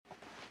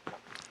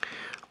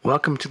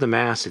Welcome to the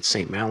Mass at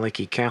St.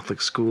 Malachy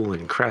Catholic School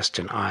in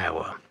Creston,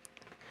 Iowa.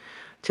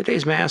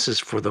 Today's Mass is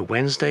for the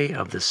Wednesday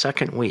of the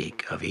second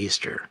week of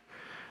Easter.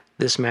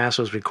 This Mass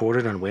was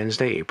recorded on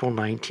Wednesday, April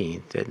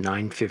 19th at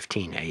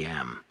 9:15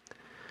 a.m.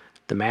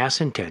 The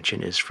Mass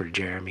intention is for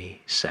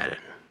Jeremy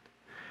Seddon.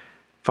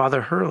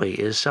 Fr Hurley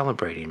is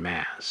celebrating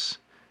Mass.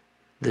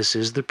 This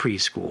is the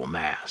preschool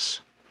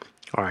Mass.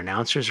 Our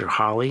announcers are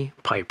Holly,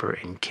 Piper,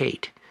 and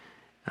Kate.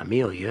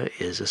 Amelia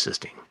is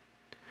assisting.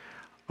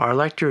 Our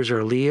lectors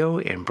are Leo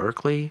and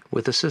Berkeley,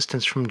 with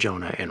assistance from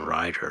Jonah and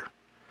Ryder.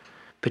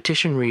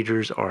 Petition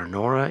readers are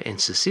Nora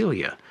and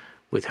Cecilia,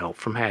 with help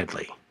from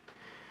Hadley.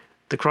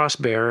 The cross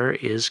bearer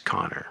is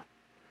Connor.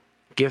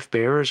 Gift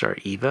bearers are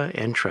Eva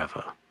and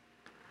Treva.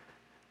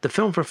 The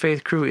Film for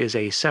Faith crew is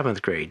a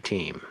 7th grade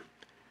team.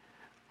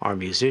 Our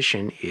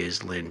musician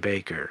is Lynn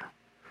Baker.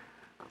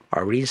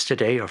 Our readings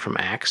today are from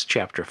Acts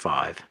chapter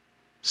 5,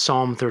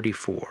 Psalm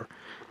 34,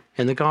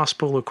 and the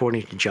Gospel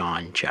according to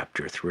John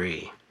chapter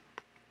 3.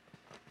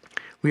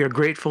 We are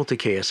grateful to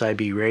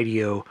KSIB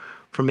Radio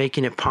for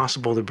making it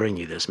possible to bring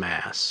you this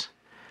Mass.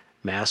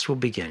 Mass will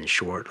begin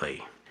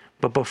shortly.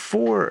 But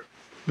before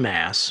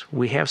Mass,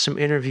 we have some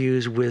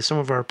interviews with some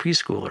of our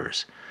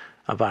preschoolers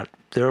about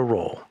their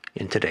role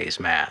in today's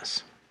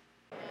Mass.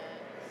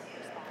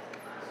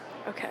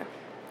 Okay,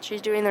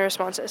 she's doing the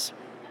responses.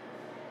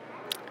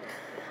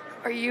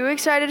 Are you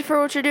excited for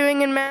what you're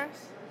doing in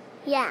Mass?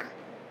 Yeah.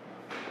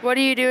 What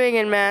are you doing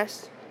in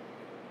Mass?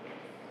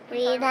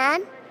 Reading.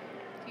 Can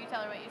you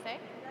tell her what you say?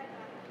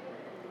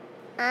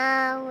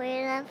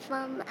 Reading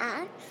from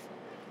Acts.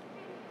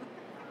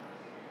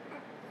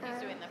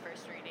 He's doing the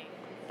first reading.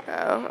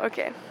 Oh,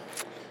 okay.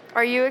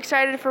 Are you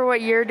excited for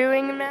what you're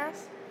doing in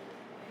Mass?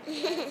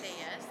 Say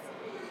yes.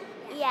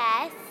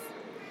 Yes.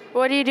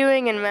 What are you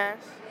doing in Mass?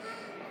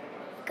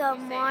 Good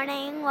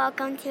morning.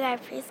 Welcome to our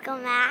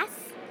preschool Mass.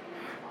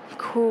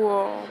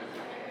 Cool.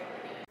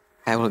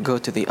 I will go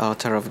to the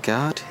altar of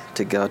God,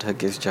 to God who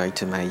gives joy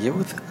to my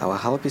youth. Our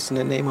help is in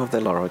the name of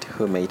the Lord,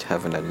 who made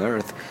heaven and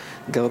earth.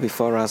 Go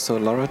before us, O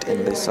Lord,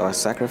 in this our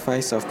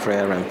sacrifice of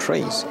prayer and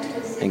praise,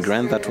 and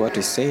grant that what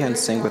we say and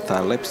sing with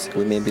our lips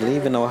we may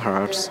believe in our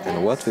hearts,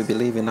 and what we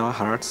believe in our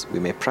hearts we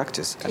may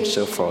practice and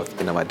show forth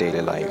in our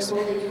daily lives.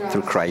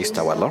 Through Christ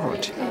our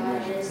Lord.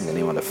 In the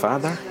name of the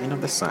Father, and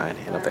of the Son,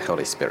 and of the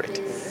Holy Spirit.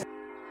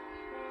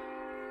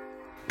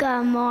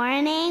 Good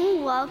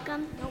morning.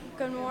 Welcome.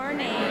 Good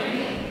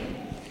morning.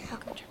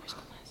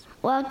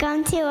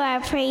 Welcome to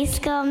our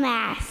preschool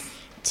Mass.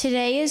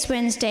 Today is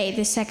Wednesday,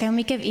 the second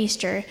week of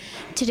Easter.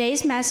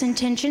 Today's Mass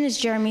intention is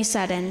Jeremy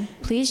Seddon.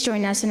 Please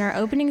join us in our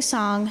opening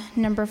song,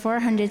 number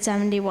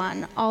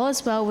 471, All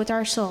Is Well With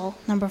Our Soul,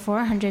 number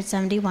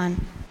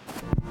 471.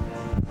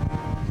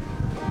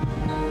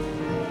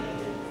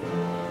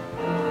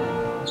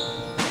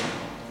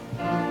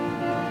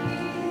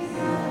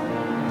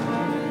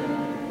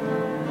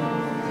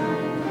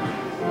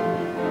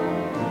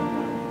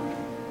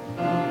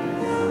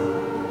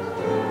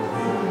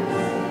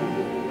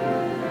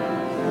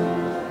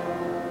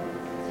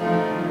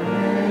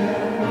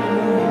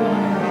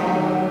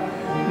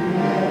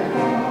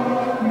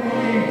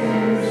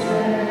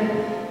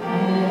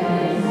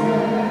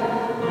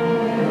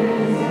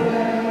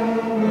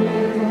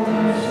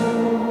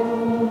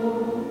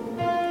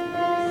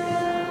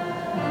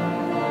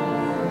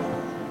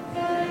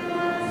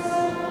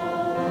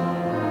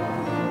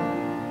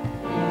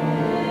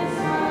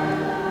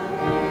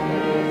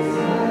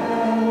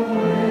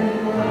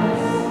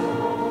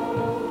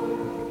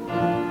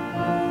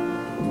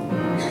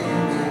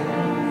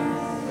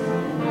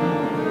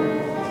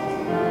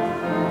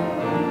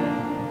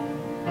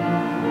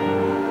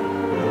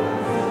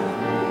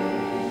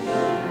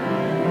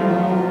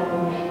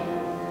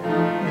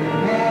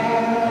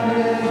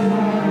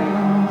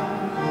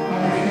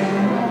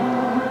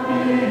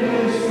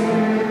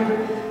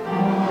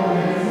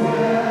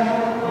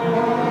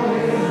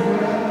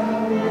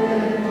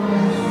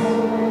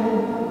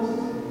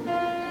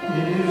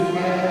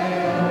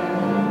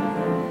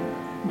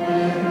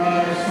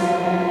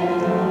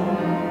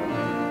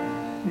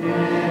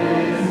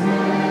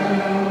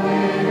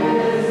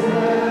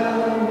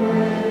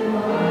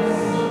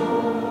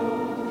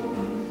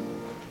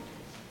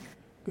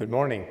 Good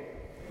morning.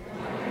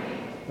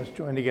 Let's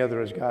join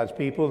together as God's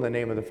people in the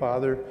name of the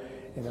Father,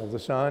 and of the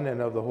Son, and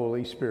of the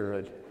Holy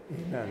Spirit.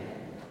 Amen.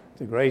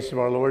 The grace of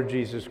our Lord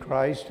Jesus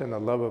Christ, and the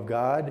love of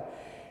God,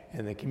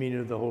 and the communion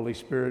of the Holy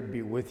Spirit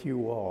be with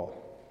you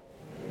all.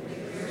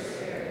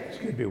 It's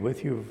good to be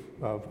with you,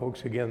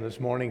 folks, again this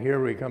morning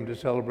here. We come to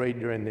celebrate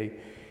during the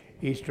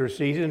Easter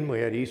season. We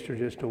had Easter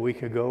just a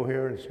week ago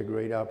here. It's a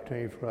great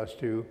opportunity for us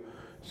to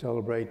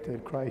celebrate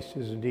that Christ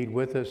is indeed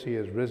with us. He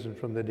has risen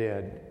from the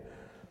dead.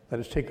 Let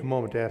us take a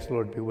moment to ask the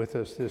Lord to be with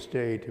us this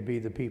day, to be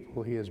the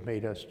people He has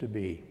made us to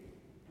be.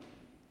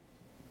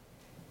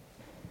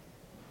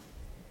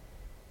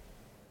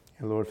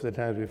 And Lord, for the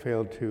times we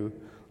failed to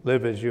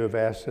live as you have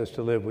asked us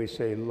to live, we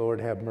say,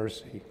 Lord, have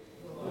mercy.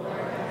 Lord,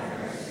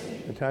 have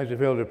mercy. The times we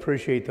fail to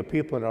appreciate the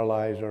people in our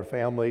lives, our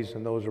families,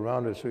 and those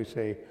around us, we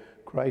say,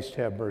 Christ,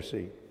 have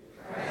mercy.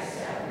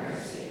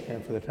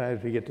 And for the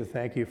times we get to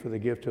thank you for the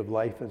gift of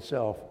life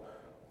itself,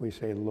 we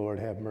say, Lord,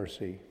 have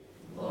mercy.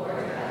 Lord,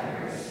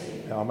 have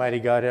mercy. Almighty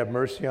God, have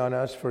mercy on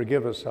us,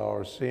 forgive us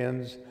our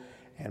sins,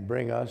 and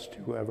bring us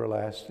to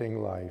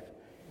everlasting life.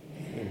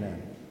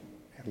 Amen.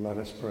 And let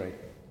us pray.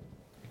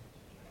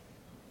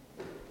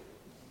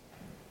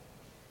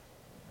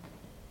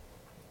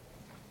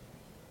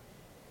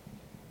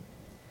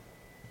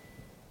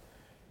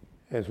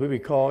 As we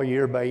recall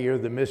year by year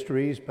the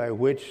mysteries by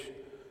which,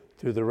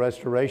 through the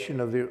restoration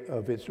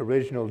of its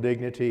original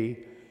dignity,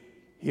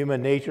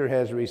 human nature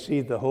has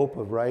received the hope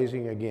of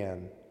rising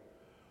again,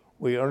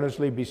 we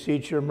earnestly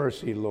beseech your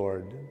mercy,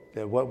 Lord,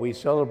 that what we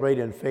celebrate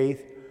in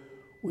faith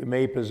we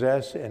may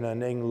possess in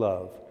unending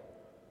love.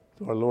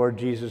 Through our Lord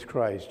Jesus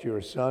Christ,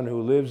 your Son,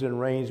 who lives and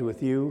reigns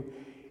with you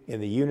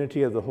in the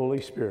unity of the Holy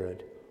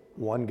Spirit,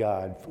 one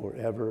God,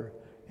 forever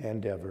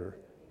and ever.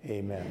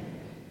 Amen.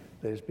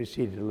 Let us be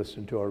seated to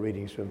listen to our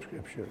readings from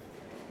Scripture.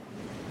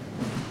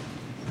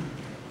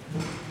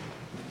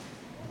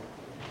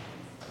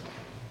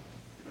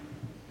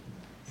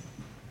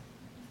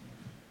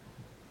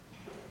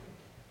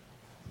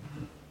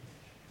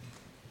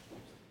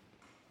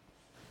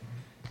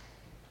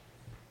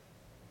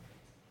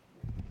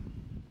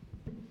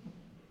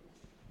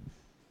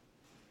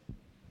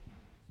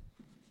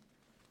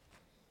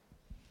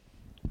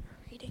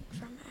 Reading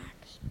from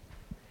Acts.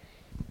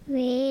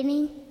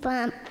 Reading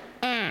from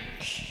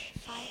Acts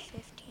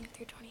 5:15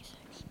 through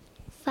 26.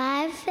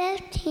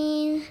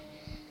 5:15,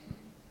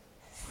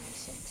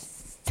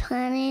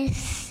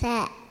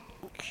 26.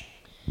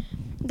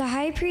 The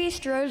high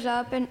priest rose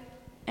up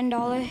and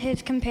all of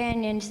his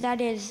companions,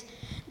 that is,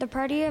 the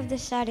party of the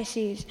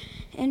Sadducees,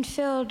 and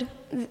filled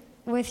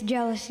with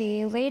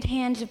jealousy, laid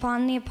hands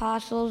upon the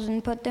apostles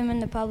and put them in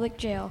the public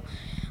jail.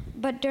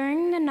 But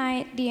during the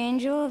night, the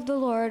angel of the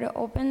Lord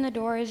opened the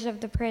doors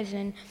of the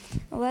prison,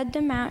 led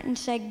them out, and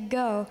said,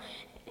 "Go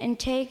and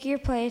take your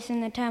place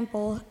in the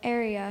temple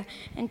area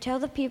and tell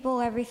the people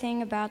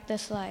everything about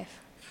this life."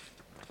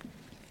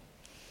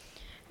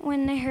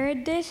 When they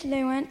heard this,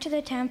 they went to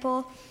the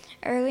temple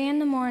early in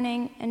the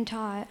morning and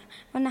taught.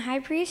 When the high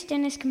priest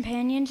and his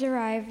companions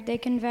arrived, they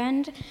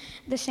convened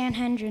the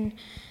Sanhedrin,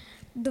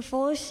 the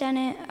full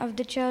senate of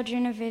the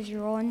children of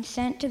Israel, and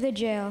sent to the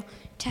jail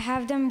to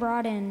have them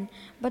brought in.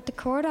 But the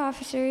court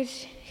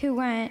officers who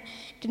went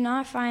did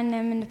not find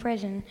them in the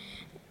prison.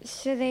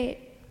 So they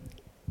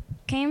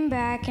came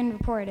back and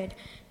reported,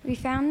 "We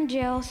found the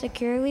jail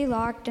securely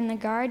locked and the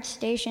guards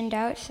stationed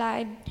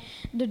outside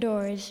the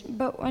doors.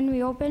 But when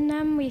we opened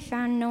them, we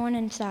found no one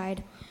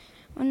inside."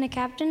 When the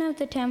captain of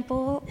the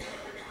temple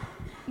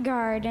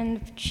guard and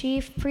the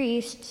chief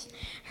priests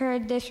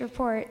heard this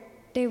report,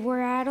 they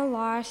were at a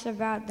loss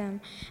about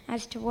them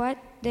as to what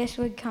this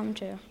would come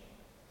to.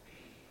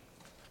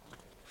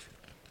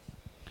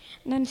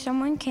 Then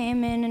someone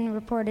came in and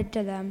reported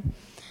to them,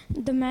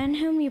 "The men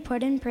whom you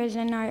put in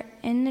prison are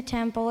in the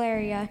temple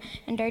area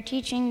and are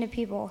teaching the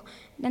people."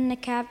 Then the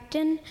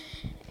captain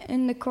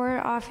and the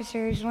court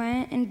officers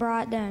went and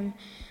brought them,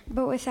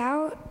 but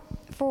without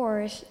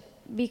force,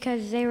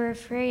 because they were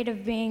afraid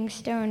of being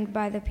stoned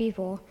by the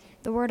people.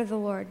 The word of the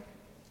Lord.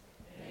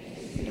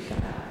 Thanks be to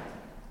God.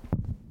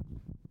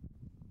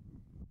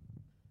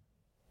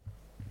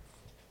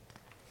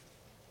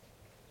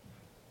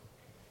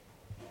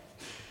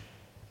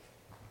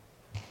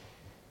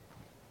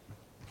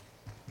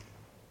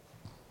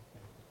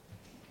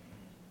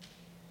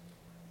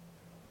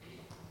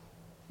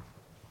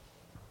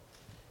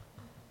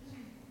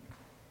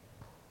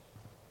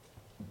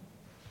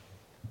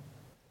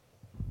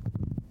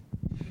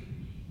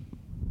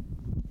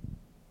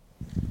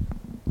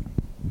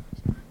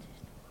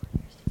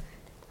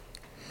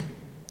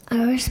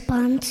 Our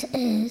response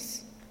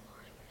is,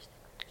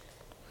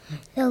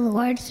 the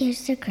Lord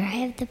hears the cry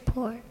of the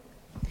poor.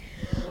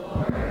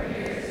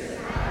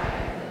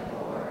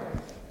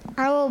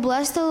 I will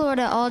bless the Lord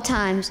at all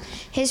times.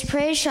 His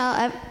praise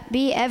shall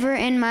be ever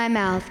in my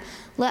mouth.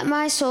 Let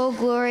my soul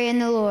glory in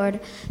the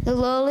Lord. The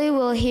lowly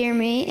will hear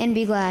me and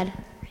be glad.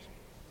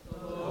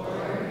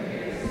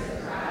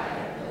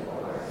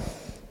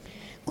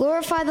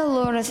 Glorify the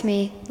Lord with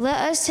me.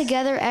 Let us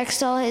together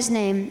extol his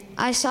name.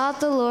 I sought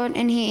the Lord,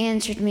 and he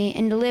answered me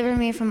and delivered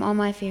me from all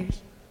my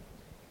fears.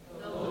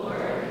 The Lord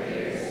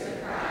hears the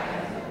cry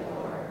of the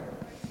poor.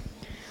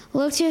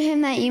 Look to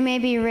him that you may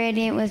be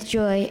radiant with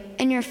joy,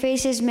 and your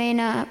faces may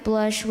not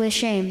blush with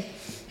shame.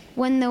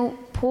 When the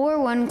poor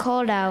one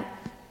called out,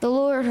 the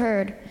Lord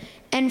heard,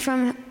 and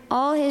from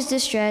all his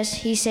distress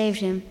he saved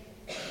him.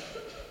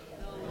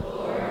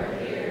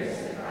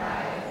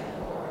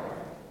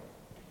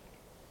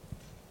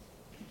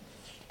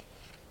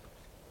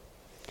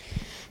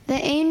 The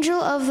angel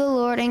of the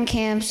Lord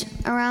encamps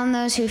around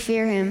those who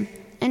fear him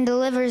and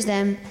delivers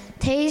them.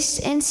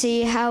 Taste and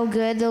see how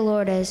good the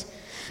Lord is.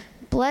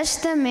 Bless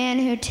the man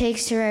who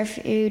takes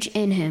refuge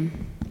in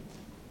him.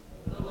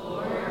 The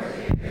Lord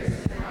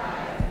hears the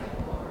cry of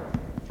the poor.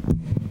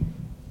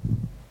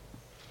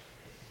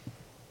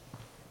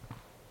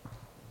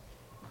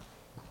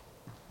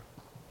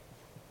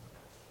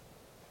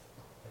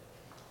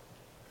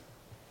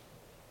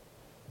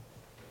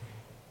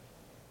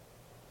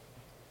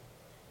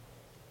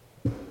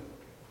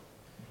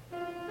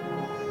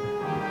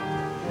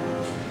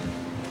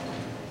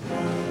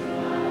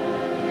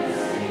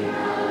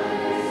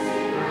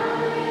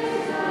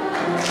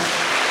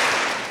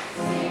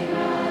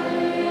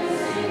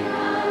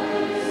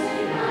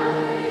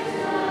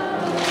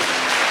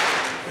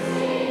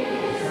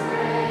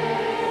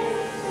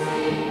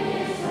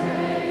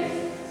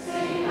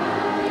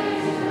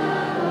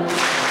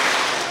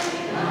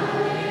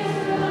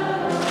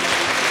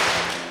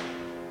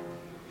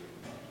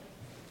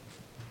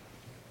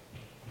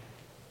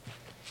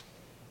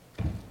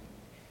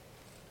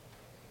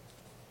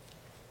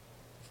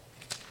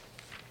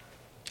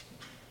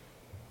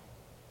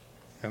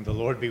 And the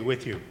Lord be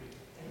with you.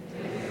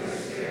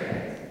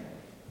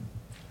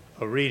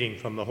 A reading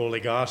from the Holy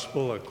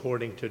Gospel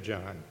according to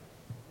John.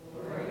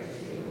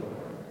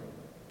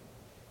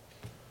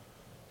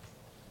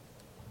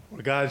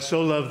 For God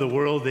so loved the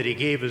world that he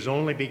gave his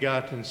only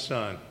begotten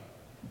Son,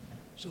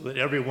 so that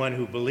everyone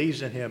who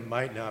believes in him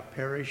might not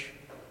perish,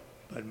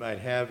 but might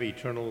have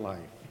eternal life.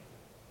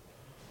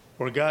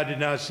 For God did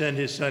not send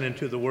his Son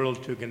into the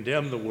world to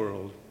condemn the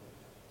world,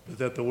 but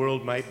that the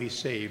world might be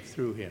saved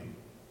through him.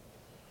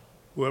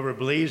 Whoever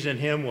believes in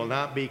him will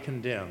not be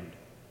condemned,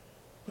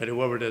 but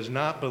whoever does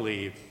not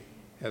believe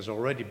has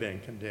already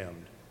been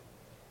condemned,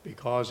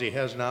 because he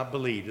has not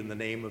believed in the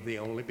name of the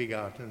only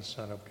begotten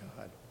Son of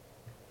God.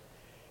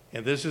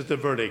 And this is the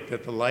verdict,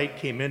 that the light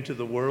came into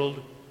the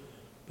world,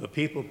 but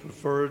people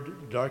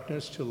preferred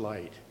darkness to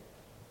light,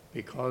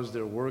 because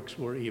their works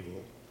were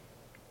evil.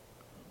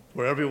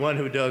 For everyone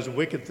who does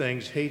wicked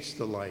things hates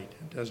the light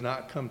and does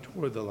not come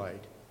toward the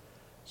light,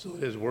 so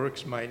that his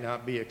works might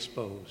not be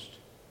exposed.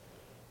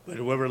 But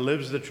whoever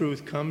lives the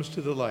truth comes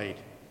to the light,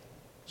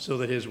 so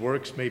that his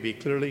works may be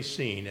clearly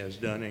seen as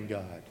done in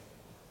God.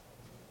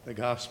 The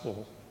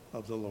Gospel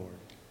of the Lord.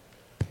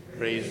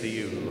 Praise to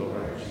you,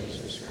 Lord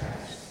Jesus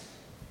Christ.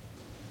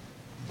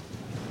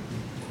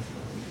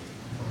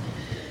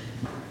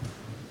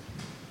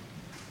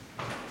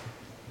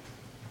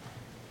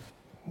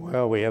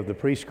 Well, we have the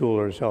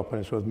preschoolers helping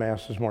us with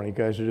Mass this morning. You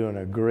guys are doing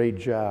a great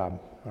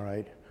job, all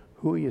right?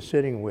 Who are you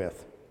sitting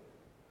with?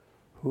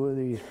 Who are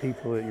these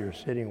people that you're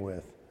sitting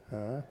with?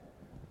 Huh?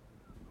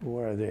 Who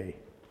are they?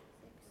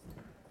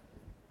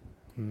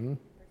 You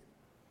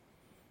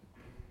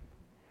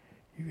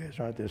guys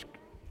aren't this,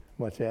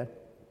 what's that?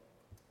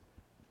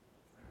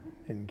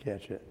 Didn't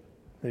catch it.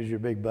 These your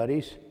big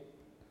buddies?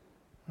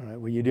 All right,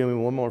 will you do me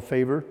one more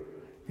favor?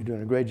 You're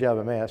doing a great job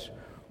at Mass.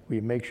 Will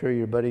you make sure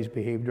your buddies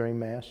behave during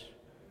Mass?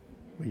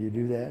 Will you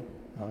do that?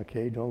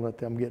 Okay, don't let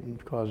them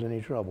cause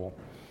any trouble.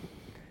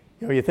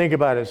 You know, you think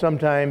about it,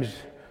 sometimes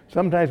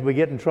we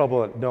get in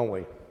trouble, don't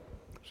we?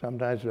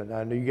 Sometimes,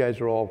 I know you guys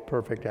are all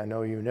perfect. I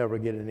know you never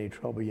get in any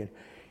trouble. You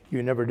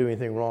never do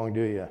anything wrong,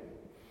 do you?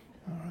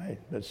 All right,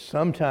 but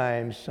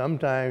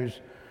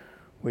sometimes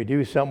we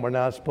do something we're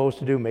not supposed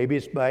to do. Maybe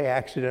it's by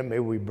accident.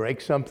 Maybe we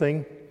break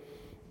something.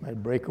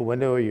 Might break a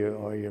window,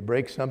 or you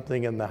break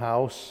something in the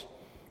house,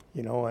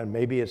 you know, and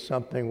maybe it's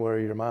something where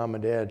your mom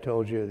and dad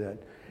told you that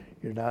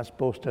you're not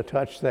supposed to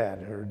touch that,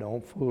 or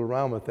don't fool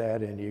around with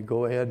that, and you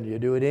go ahead and you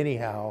do it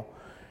anyhow,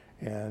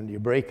 and you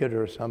break it,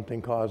 or something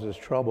causes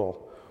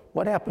trouble.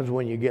 What happens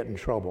when you get in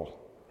trouble?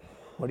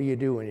 What do you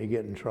do when you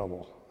get in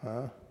trouble?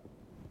 Huh?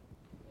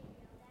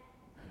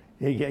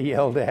 You get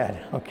yelled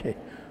at, okay.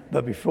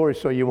 But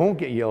so you won't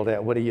get yelled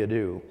at, what do you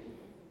do?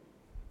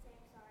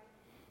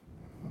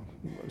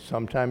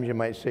 Sometimes you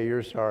might say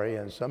you're sorry,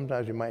 and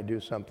sometimes you might do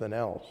something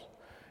else.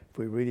 If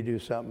we really do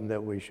something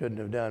that we shouldn't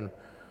have done,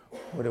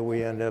 what do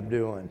we end up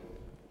doing?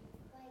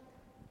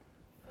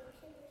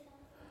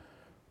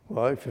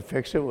 Well, if you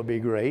fix it, it would be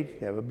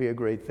great. That would be a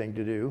great thing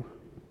to do.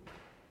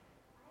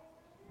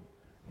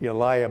 You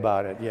lie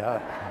about it,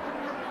 yeah.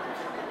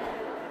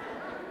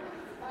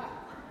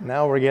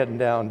 Now we're getting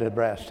down to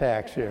brass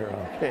tacks here,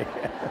 okay?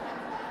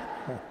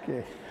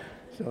 Okay.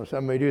 So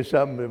somebody do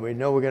something that we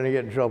know we're going to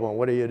get in trouble, and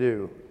what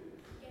do?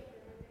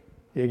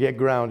 You get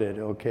grounded,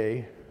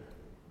 okay?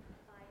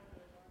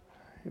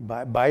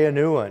 Buy a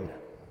new one.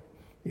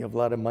 You have a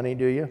lot of money,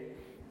 do you?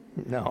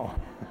 No.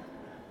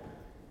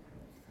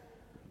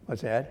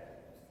 What's that?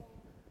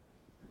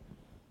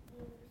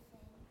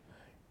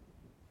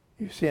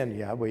 You sin,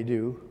 yeah, we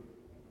do.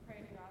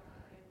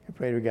 You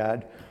pray to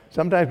God.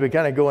 Sometimes we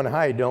kind of go and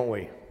hide, don't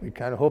we? We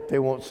kind of hope they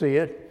won't see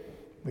it.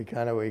 We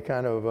kind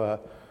of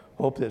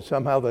hope that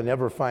somehow they'll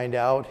never find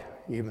out,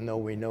 even though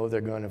we know they're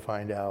going to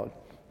find out.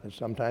 And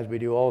sometimes we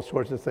do all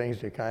sorts of things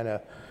to kind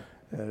of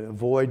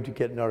avoid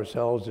getting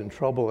ourselves in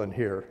trouble in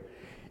here.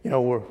 You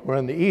know, we're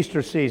in the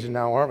Easter season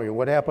now, aren't we?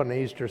 What happened on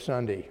Easter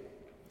Sunday?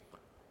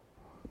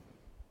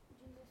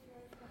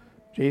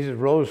 Jesus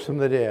rose from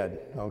the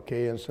dead,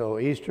 okay? And so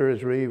Easter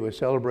is really, we're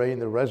celebrating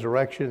the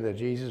resurrection, that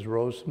Jesus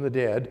rose from the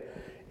dead,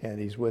 and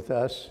he's with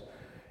us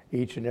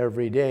each and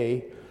every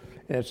day.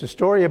 And it's a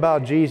story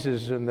about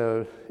Jesus and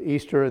the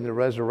Easter and the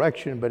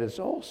resurrection, but it's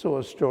also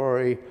a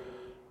story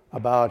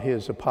about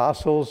his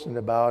apostles and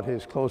about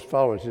his close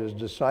followers, his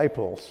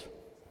disciples,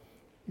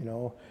 you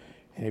know.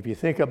 And if you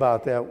think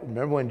about that,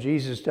 remember when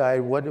Jesus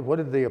died, what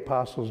did the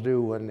apostles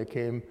do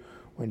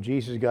when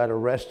Jesus got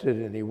arrested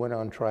and he went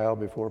on trial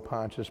before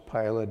Pontius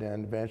Pilate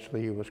and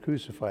eventually he was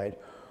crucified?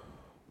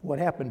 What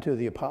happened to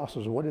the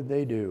apostles? What did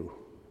they do?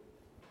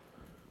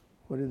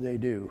 What did they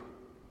do?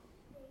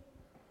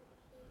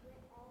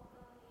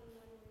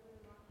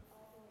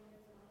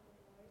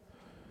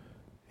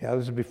 Yeah,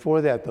 this is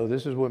before that, though.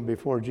 This is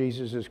before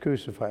Jesus is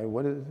crucified.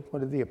 What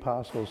did the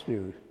apostles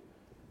do?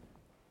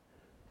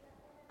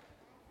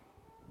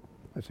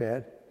 What's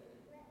that?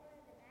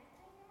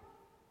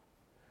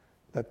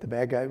 Let the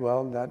bad guy,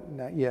 well,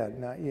 not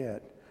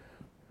yet.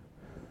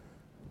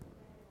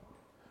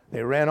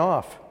 They ran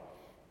off.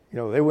 You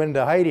know, they went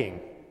into hiding.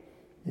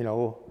 You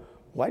know,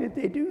 Why did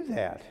they do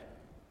that?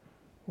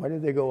 Why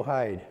did they go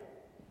hide?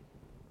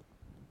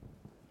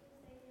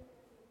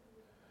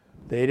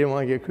 They didn't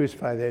want to get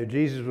crucified.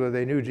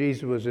 They knew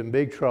Jesus was in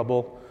big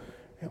trouble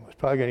and was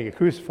probably going to get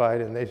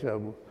crucified, and they said,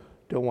 well,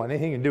 don't want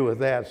anything to do with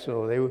that.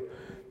 So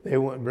they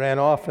ran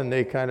off, and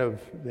they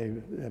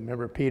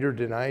remember Peter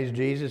denies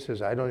Jesus,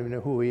 says, I don't even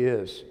know who he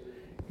is.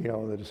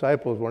 The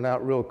disciples were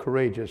not real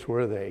courageous,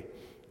 were they?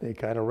 They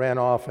kind of ran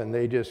off, and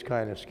they just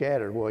kind of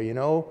scattered.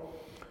 Well,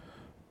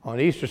 on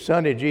Easter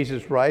Sunday,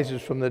 Jesus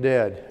rises from the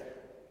dead.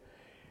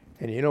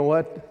 And you know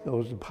what?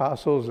 Those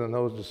apostles and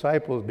those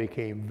disciples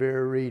became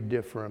very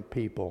different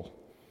people.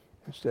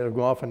 Instead of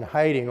going off and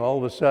hiding, all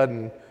of a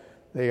sudden,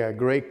 they got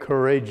great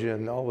courage,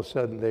 and all of a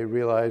sudden they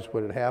realized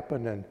what had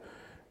happened and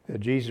that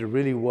Jesus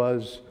really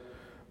was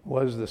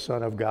the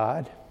Son of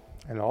God.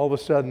 And all of a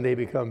sudden they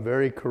become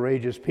very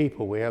courageous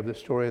people. We have the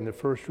story in the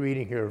first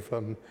reading here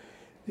from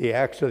the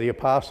Acts of the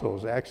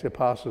Apostles. Acts of the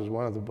Apostles is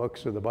one of the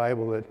books of the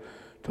Bible that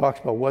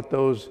talks about what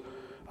those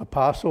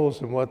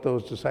apostles and what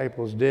those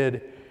disciples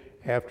did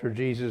after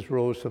Jesus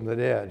rose from the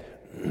dead.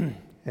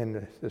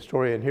 And the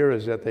story in here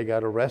is that they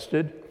got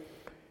arrested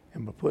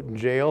and were put in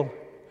jail,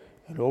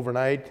 and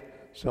overnight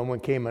someone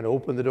came and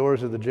opened the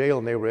doors of the jail,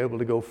 and they were able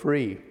to go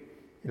free.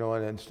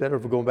 And instead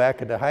of going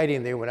back into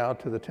hiding, they went out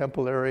to the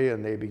temple area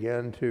and they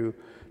began to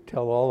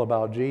tell all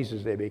about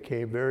Jesus. They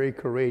became very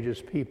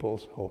courageous people.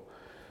 So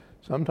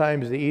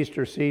sometimes the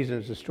Easter season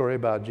is a story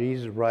about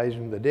Jesus rising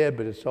from the dead,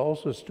 but it's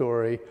also a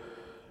story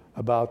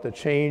about the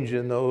change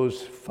in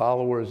those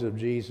followers of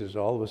Jesus.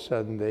 All of a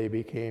sudden they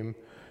became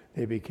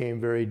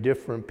very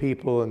different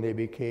people, and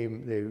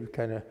they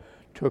kind of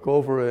took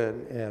over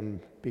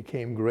and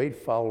became great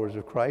followers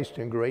of Christ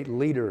and great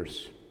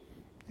leaders.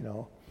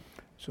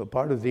 So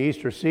part of the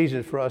Easter season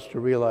is for us to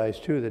realize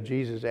too that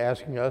Jesus is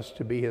asking us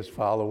to be his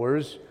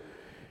followers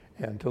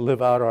and to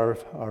live out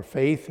our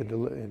faith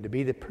and to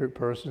be the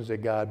persons that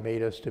God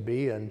made us to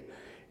be, and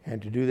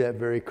to do that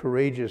very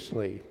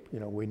courageously.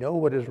 We know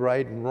what is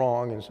right and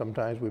wrong, and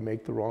sometimes we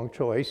make the wrong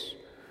choice.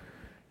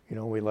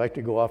 We like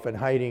to go off in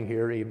hiding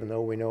here, even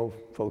though we know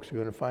folks are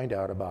going to find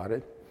out about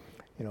it.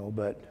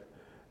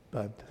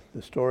 But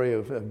the story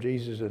of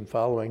Jesus and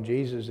following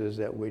Jesus is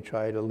that we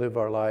try to live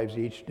our lives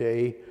each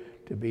day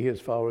to be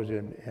his followers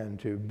and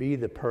to be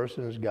the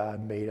persons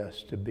God made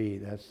us to be.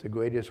 That's the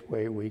greatest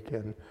way we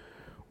can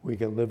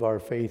live our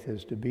faith,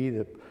 is to be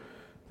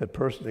the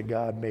person that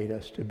God made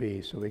us to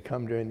be. So we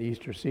come during the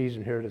Easter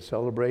season here to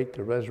celebrate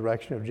the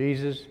resurrection of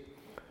Jesus,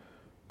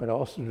 but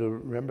also to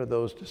remember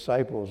those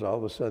disciples. All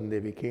of a sudden they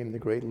became the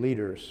great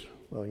leaders.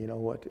 Well, you know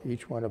what?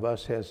 Each one of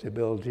us has the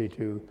ability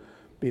to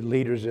be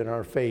leaders in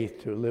our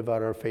faith, to live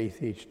out our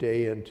faith each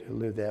day, and to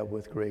live that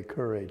with great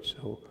courage.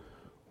 So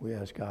we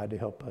ask God to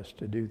help us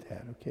to do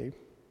that, okay?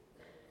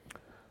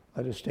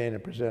 Let us stand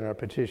and present our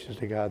petitions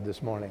to God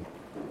this morning.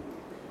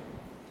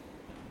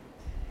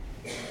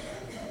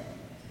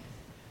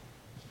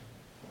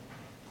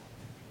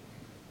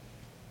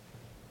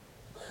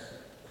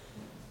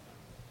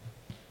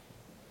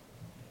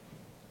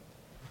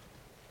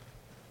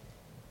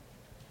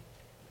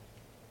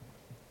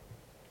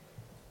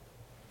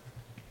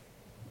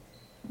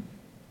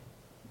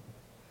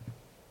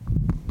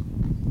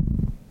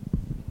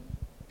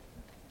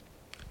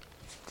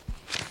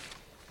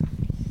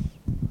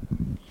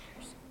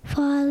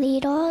 For our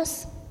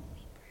leaders,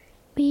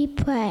 we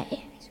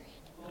pray.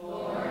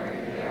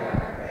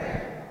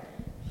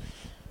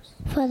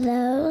 For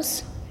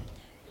those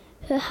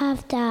who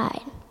have died,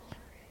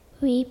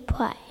 we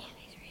pray.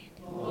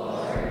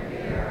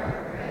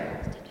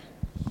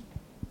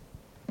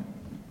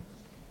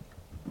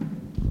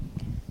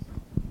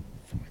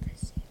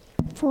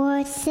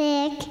 For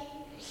sick,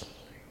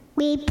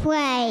 we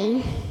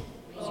pray.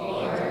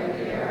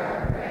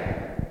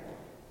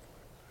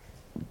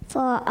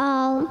 For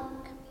all,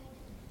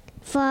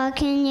 for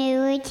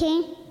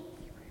community,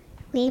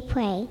 we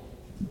pray.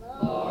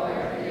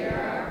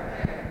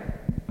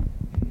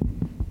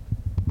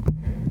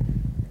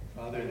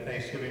 Father, in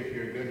thanksgiving for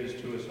your goodness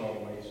to us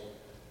always,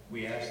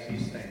 we ask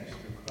these things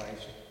through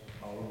Christ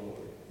our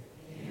Lord.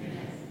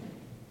 Amen.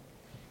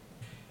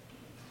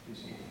 Be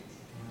seated.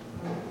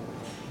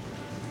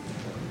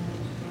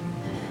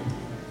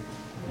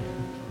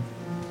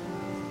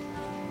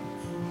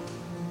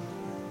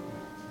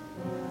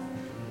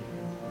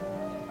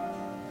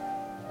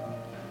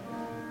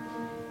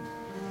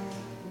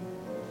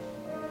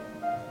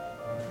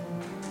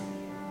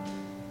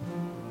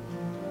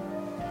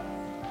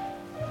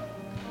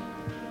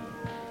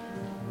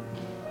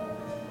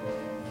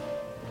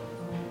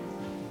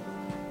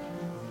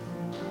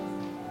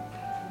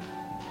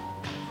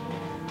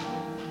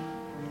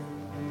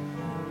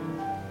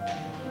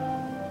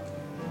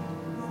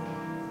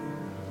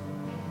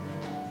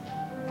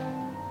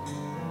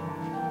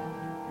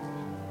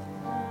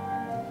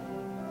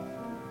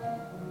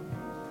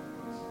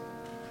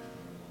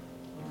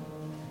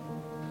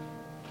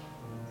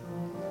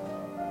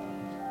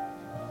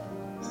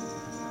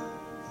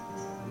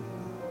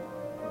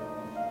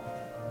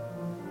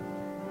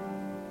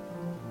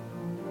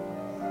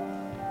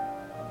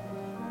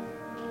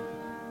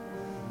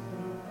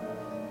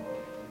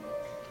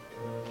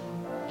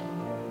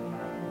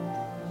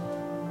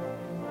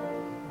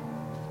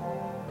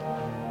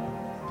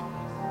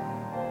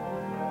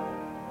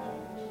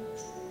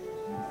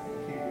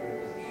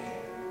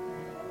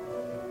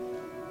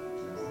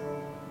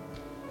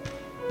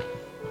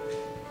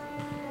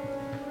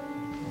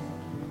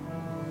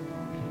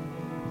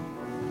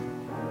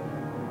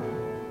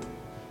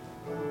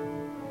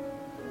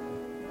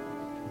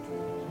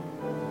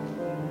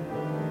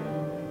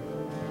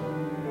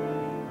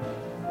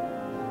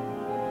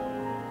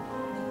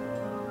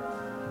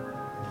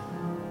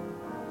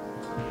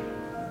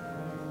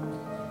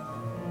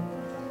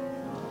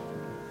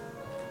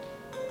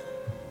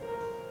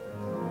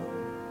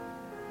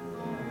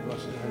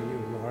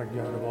 Lord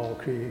God of all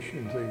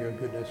creation, through your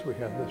goodness we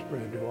have this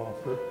bread to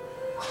offer,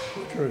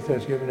 which earth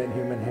has given and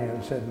human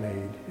hands had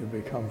made. It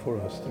become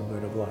for us the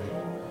bread of life.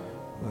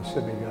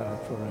 Blessed be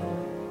God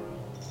forever.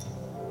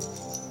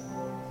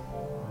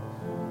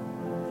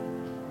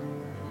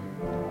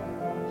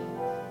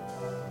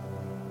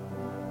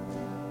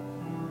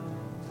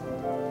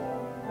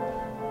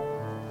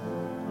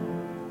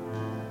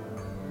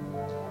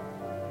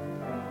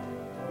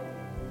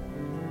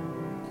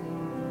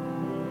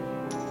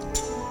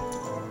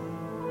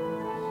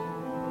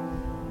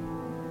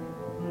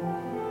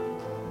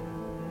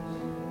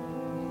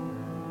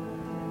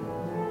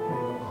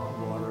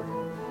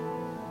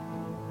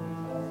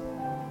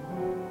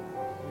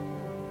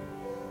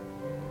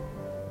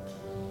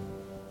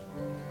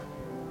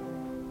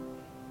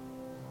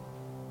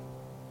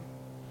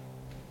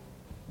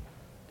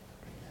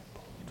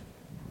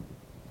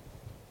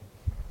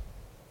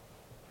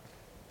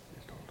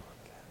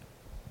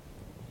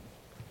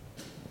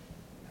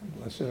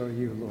 Blessed are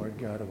you, Lord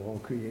God of all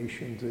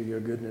creation. Through your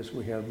goodness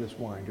we have this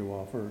wine to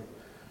offer,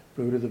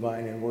 fruit of the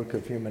vine and work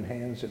of human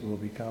hands. It will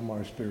become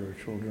our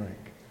spiritual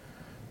drink.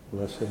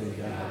 Blessed be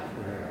God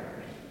forever.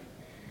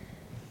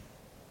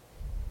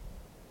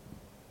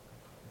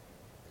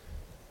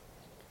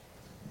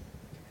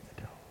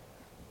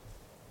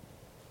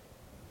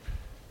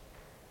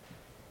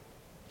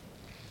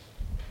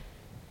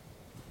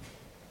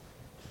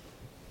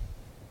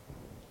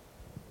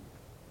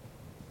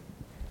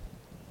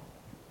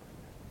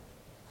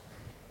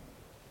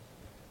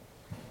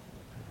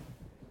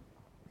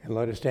 And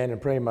let us stand and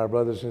pray, my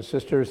brothers and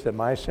sisters, that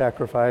my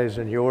sacrifice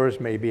and yours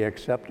may be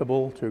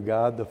acceptable to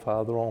God the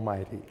Father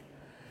Almighty.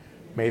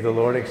 May the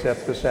Lord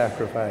accept the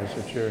sacrifice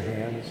at your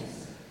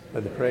hands for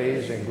the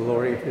praise and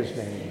glory of his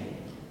name,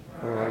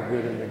 for our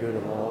good and the good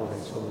of all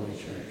his holy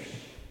church.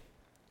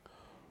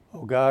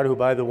 O God, who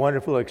by the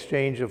wonderful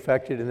exchange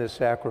effected in this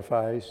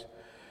sacrifice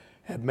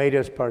have made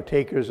us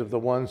partakers of the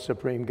one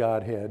supreme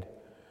Godhead,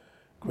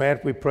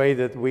 grant, we pray,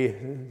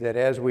 that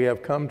as we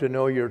have come to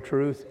know your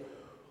truth,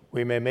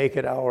 we may make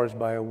it ours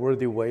by a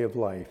worthy way of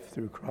life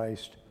through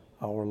Christ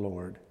our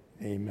Lord.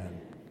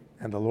 Amen.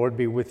 And the Lord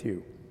be with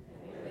you.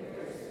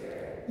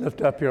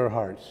 Lift up your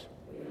hearts.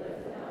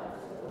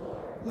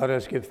 Let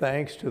us give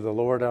thanks to the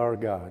Lord our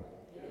God.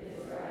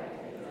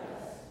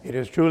 It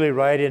is truly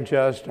right and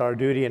just, our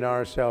duty and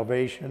our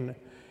salvation,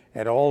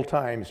 at all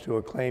times to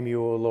acclaim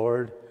you, O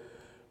Lord,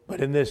 but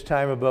in this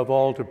time above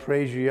all to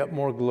praise you yet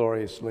more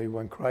gloriously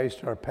when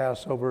Christ our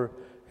Passover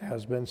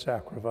has been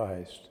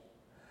sacrificed.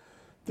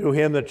 Through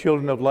him the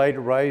children of light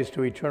rise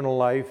to eternal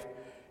life,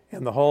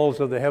 and the halls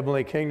of the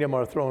heavenly kingdom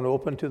are thrown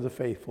open to the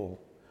faithful.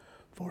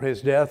 For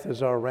his death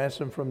is our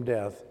ransom from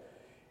death,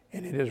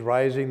 and in his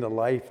rising the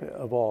life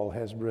of all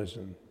has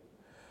risen.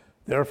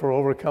 Therefore,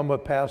 overcome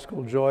with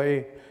paschal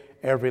joy,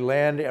 every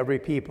land, every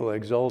people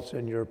exults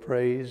in your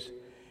praise,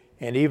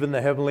 and even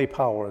the heavenly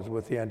powers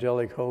with the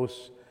angelic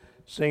hosts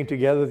sing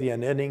together the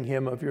unending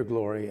hymn of your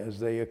glory as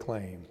they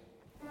acclaim.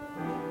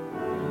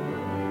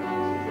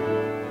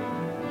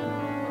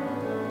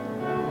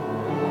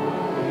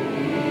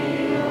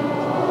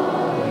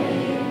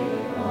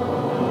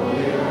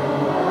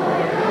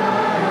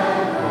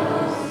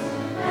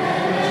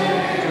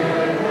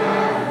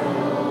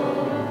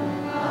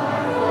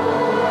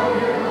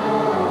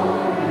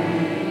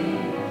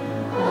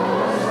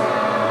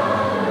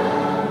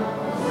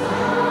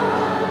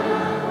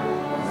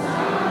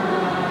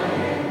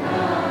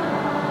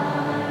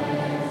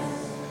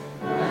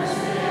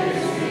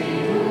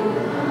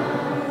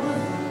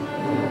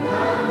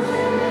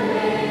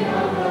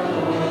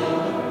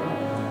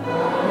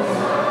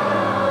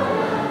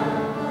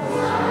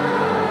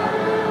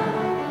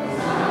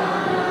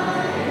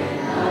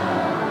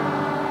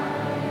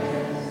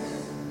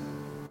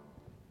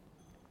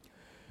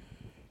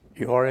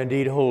 You are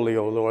indeed holy,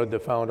 O Lord, the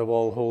fount of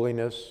all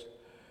holiness.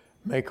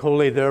 Make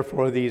holy,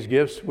 therefore, these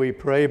gifts, we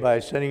pray, by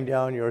sending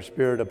down your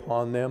Spirit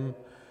upon them,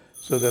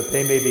 so that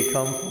they may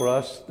become for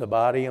us the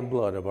body and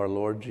blood of our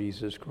Lord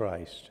Jesus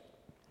Christ.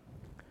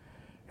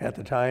 At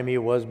the time he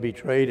was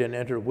betrayed and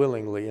entered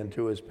willingly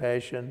into his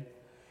passion,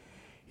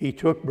 he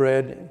took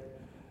bread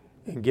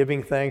and,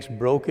 giving thanks,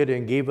 broke it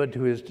and gave it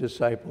to his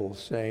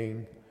disciples,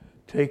 saying,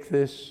 "Take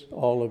this,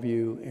 all of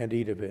you, and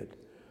eat of it.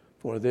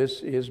 For this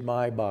is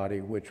my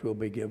body, which will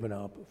be given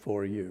up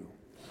for you."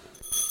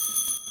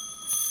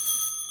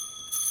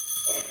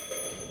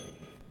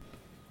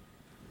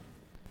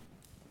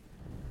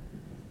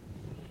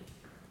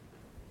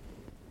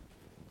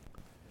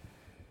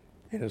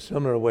 In a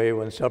similar way,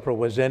 when supper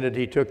was ended,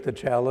 he took the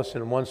chalice,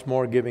 and once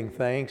more giving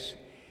thanks,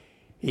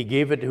 he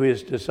gave it to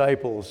his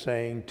disciples,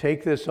 saying,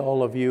 "Take this,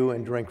 all of you,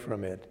 and drink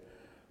from it.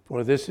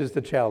 For this is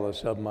the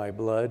chalice of my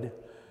blood,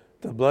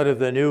 the blood of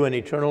the new and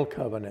eternal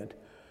covenant,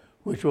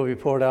 which will be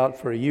poured out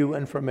for you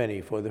and for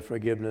many for the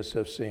forgiveness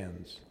of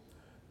sins.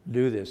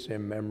 Do this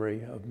in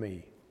memory of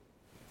me."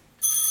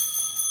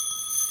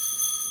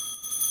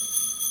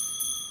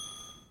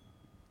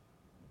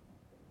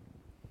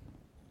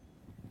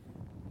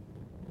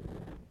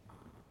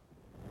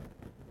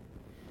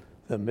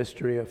 The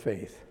mystery of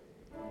faith.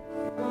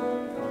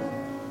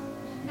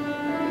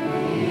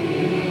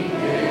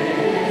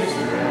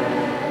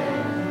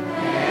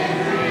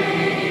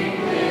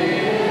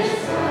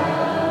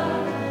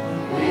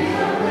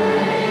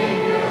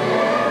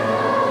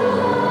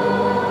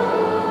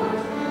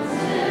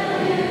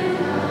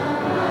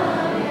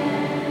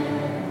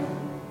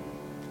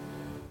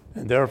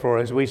 Therefore,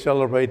 as we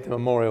celebrate the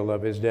memorial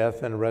of his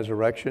death and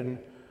resurrection,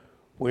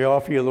 we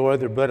offer you, Lord,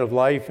 the bread of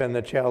life and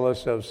the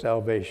chalice of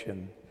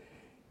salvation,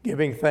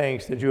 giving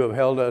thanks that you have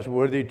held us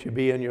worthy to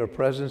be in your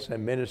presence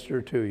and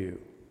minister to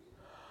you.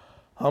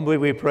 Humbly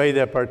we pray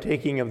that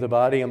partaking of the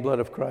body and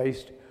blood of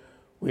Christ,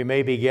 we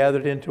may be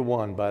gathered into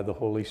one by the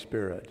Holy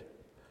Spirit.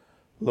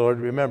 Lord,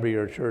 remember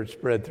your church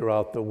spread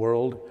throughout the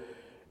world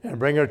and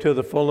bring her to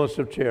the fullness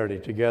of charity,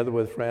 together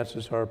with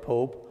Francis our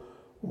Pope,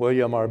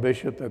 William our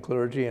Bishop, the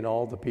clergy, and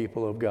all the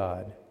people of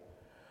God.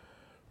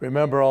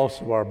 Remember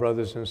also our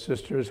brothers and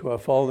sisters who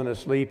have fallen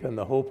asleep in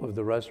the hope of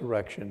the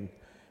resurrection,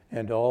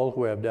 and all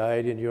who have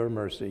died in your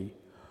mercy.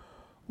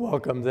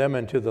 Welcome them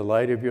into the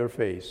light of your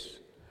face.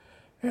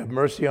 Have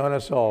mercy on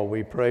us all,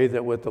 we pray,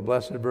 that with the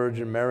Blessed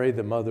Virgin Mary,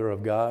 the Mother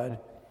of God,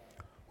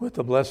 with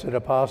the blessed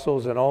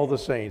apostles and all the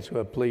saints who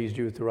have pleased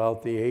you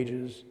throughout the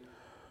ages,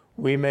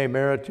 we may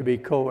merit to be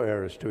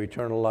co-heirs to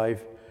eternal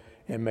life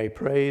and may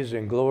praise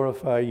and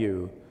glorify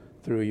you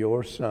through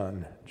your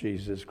Son,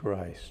 Jesus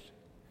Christ.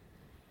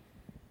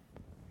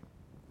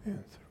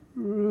 And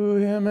through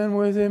him and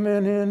with him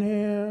and in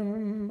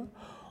him,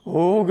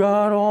 O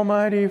God,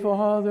 Almighty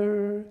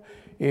Father,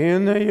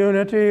 in the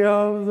unity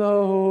of the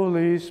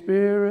Holy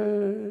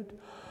Spirit,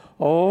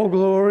 all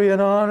glory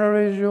and honor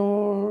is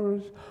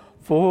yours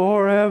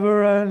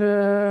forever and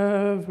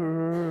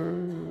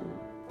ever.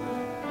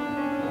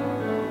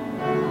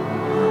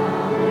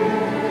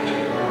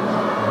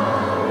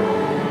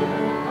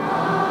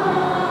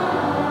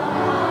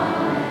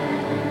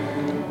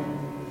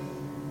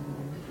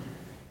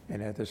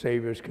 And at the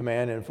Savior's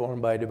command,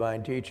 informed by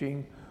divine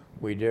teaching,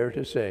 we dare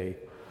to say,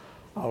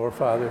 Our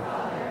Father,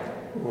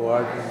 who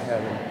art in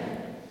heaven,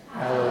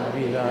 hallowed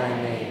be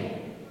thy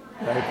name.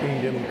 Thy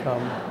kingdom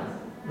come,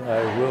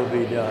 thy will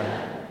be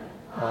done,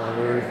 on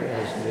earth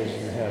as it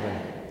is in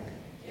heaven.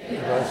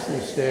 Give us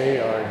this day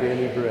our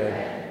daily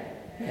bread,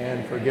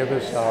 and forgive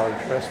us our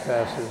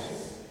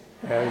trespasses,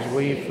 as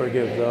we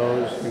forgive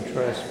those who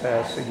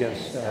trespass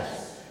against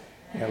us.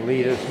 And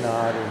lead us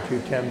not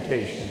into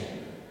temptation,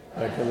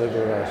 but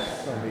deliver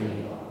us from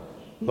evil.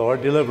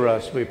 Lord, deliver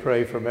us, we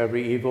pray, from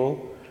every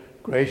evil.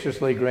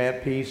 Graciously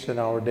grant peace in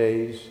our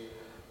days,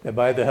 that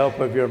by the help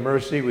of your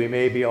mercy we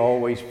may be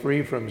always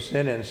free from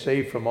sin and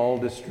safe from all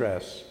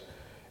distress,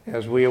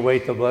 as we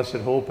await the blessed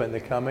hope and the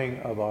coming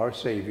of our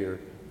Savior,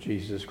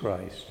 Jesus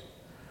Christ.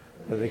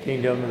 For the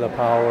kingdom, the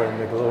power, and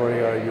the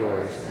glory are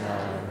yours, now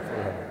and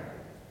forever.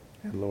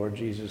 And Lord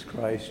Jesus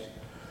Christ,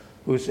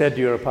 who said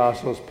to your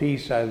apostles,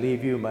 Peace I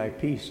leave you, my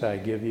peace I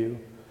give you,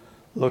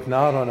 look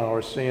not on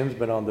our sins,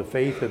 but on the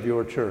faith of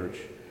your church,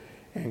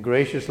 and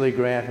graciously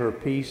grant her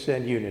peace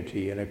and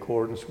unity in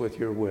accordance with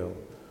your will,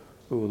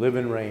 who live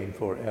and reign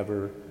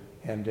forever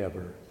and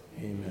ever.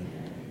 Amen.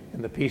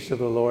 And the peace of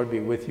the Lord be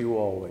with you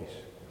always.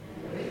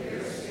 And with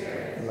your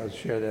spirit. And let's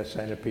share that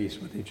sign of peace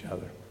with each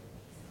other.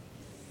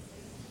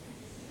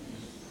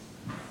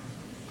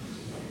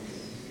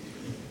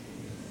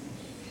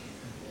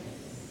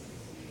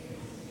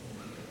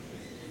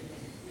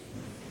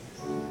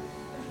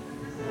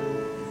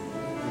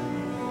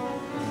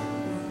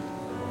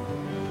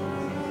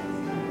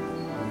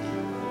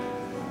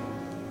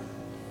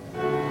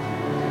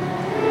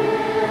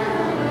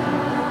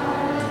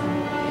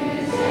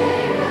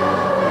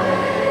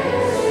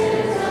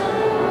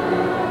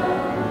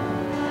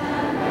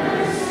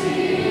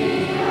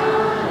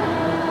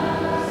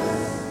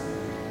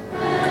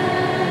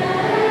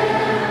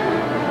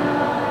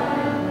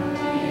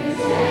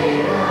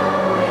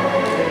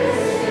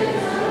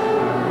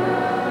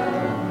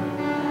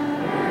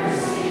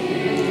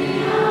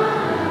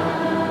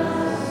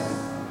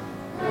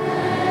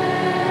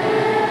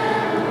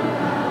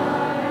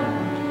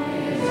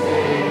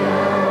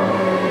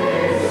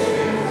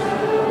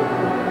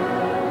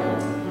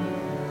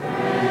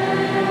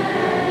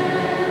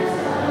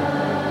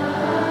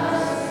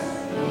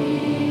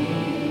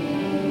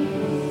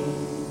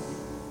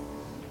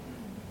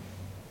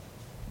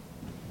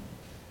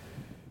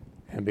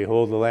 And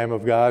behold the Lamb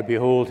of God,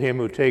 behold him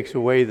who takes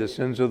away the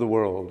sins of the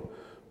world.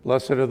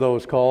 Blessed are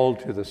those called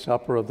to the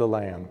supper of the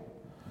Lamb.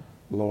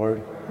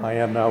 Lord, I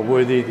am not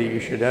worthy that you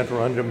should enter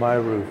under my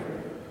roof,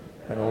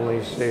 but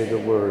only say the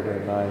word,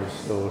 and my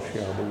soul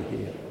shall be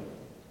healed.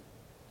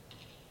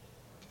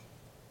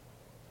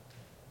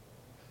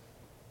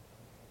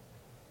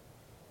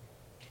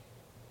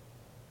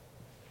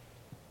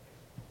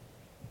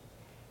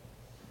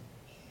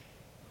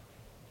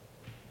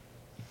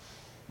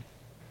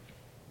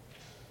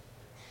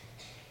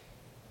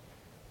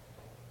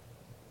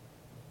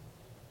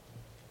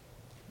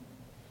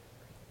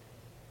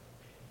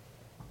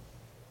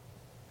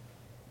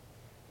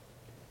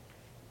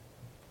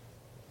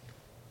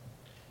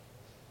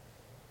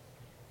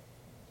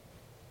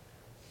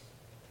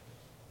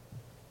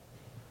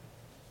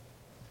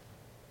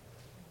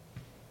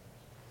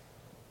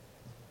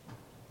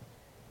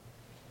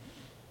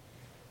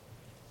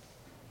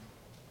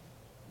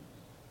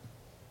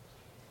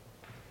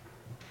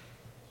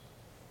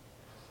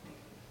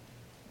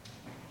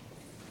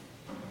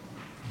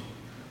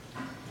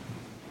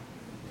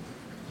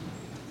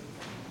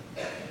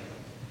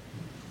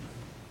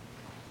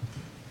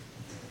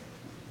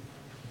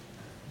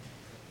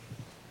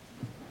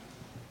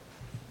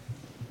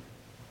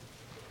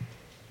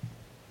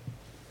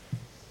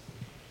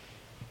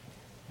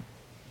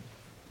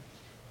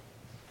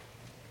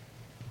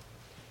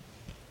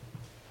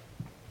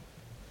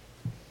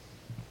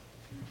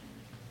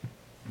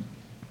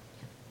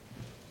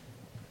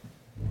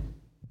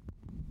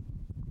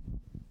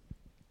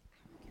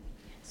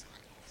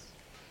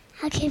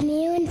 Our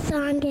communion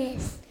song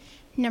is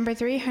Number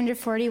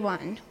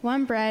 341,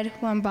 One Bread,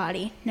 One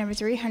Body. Number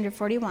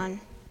 341.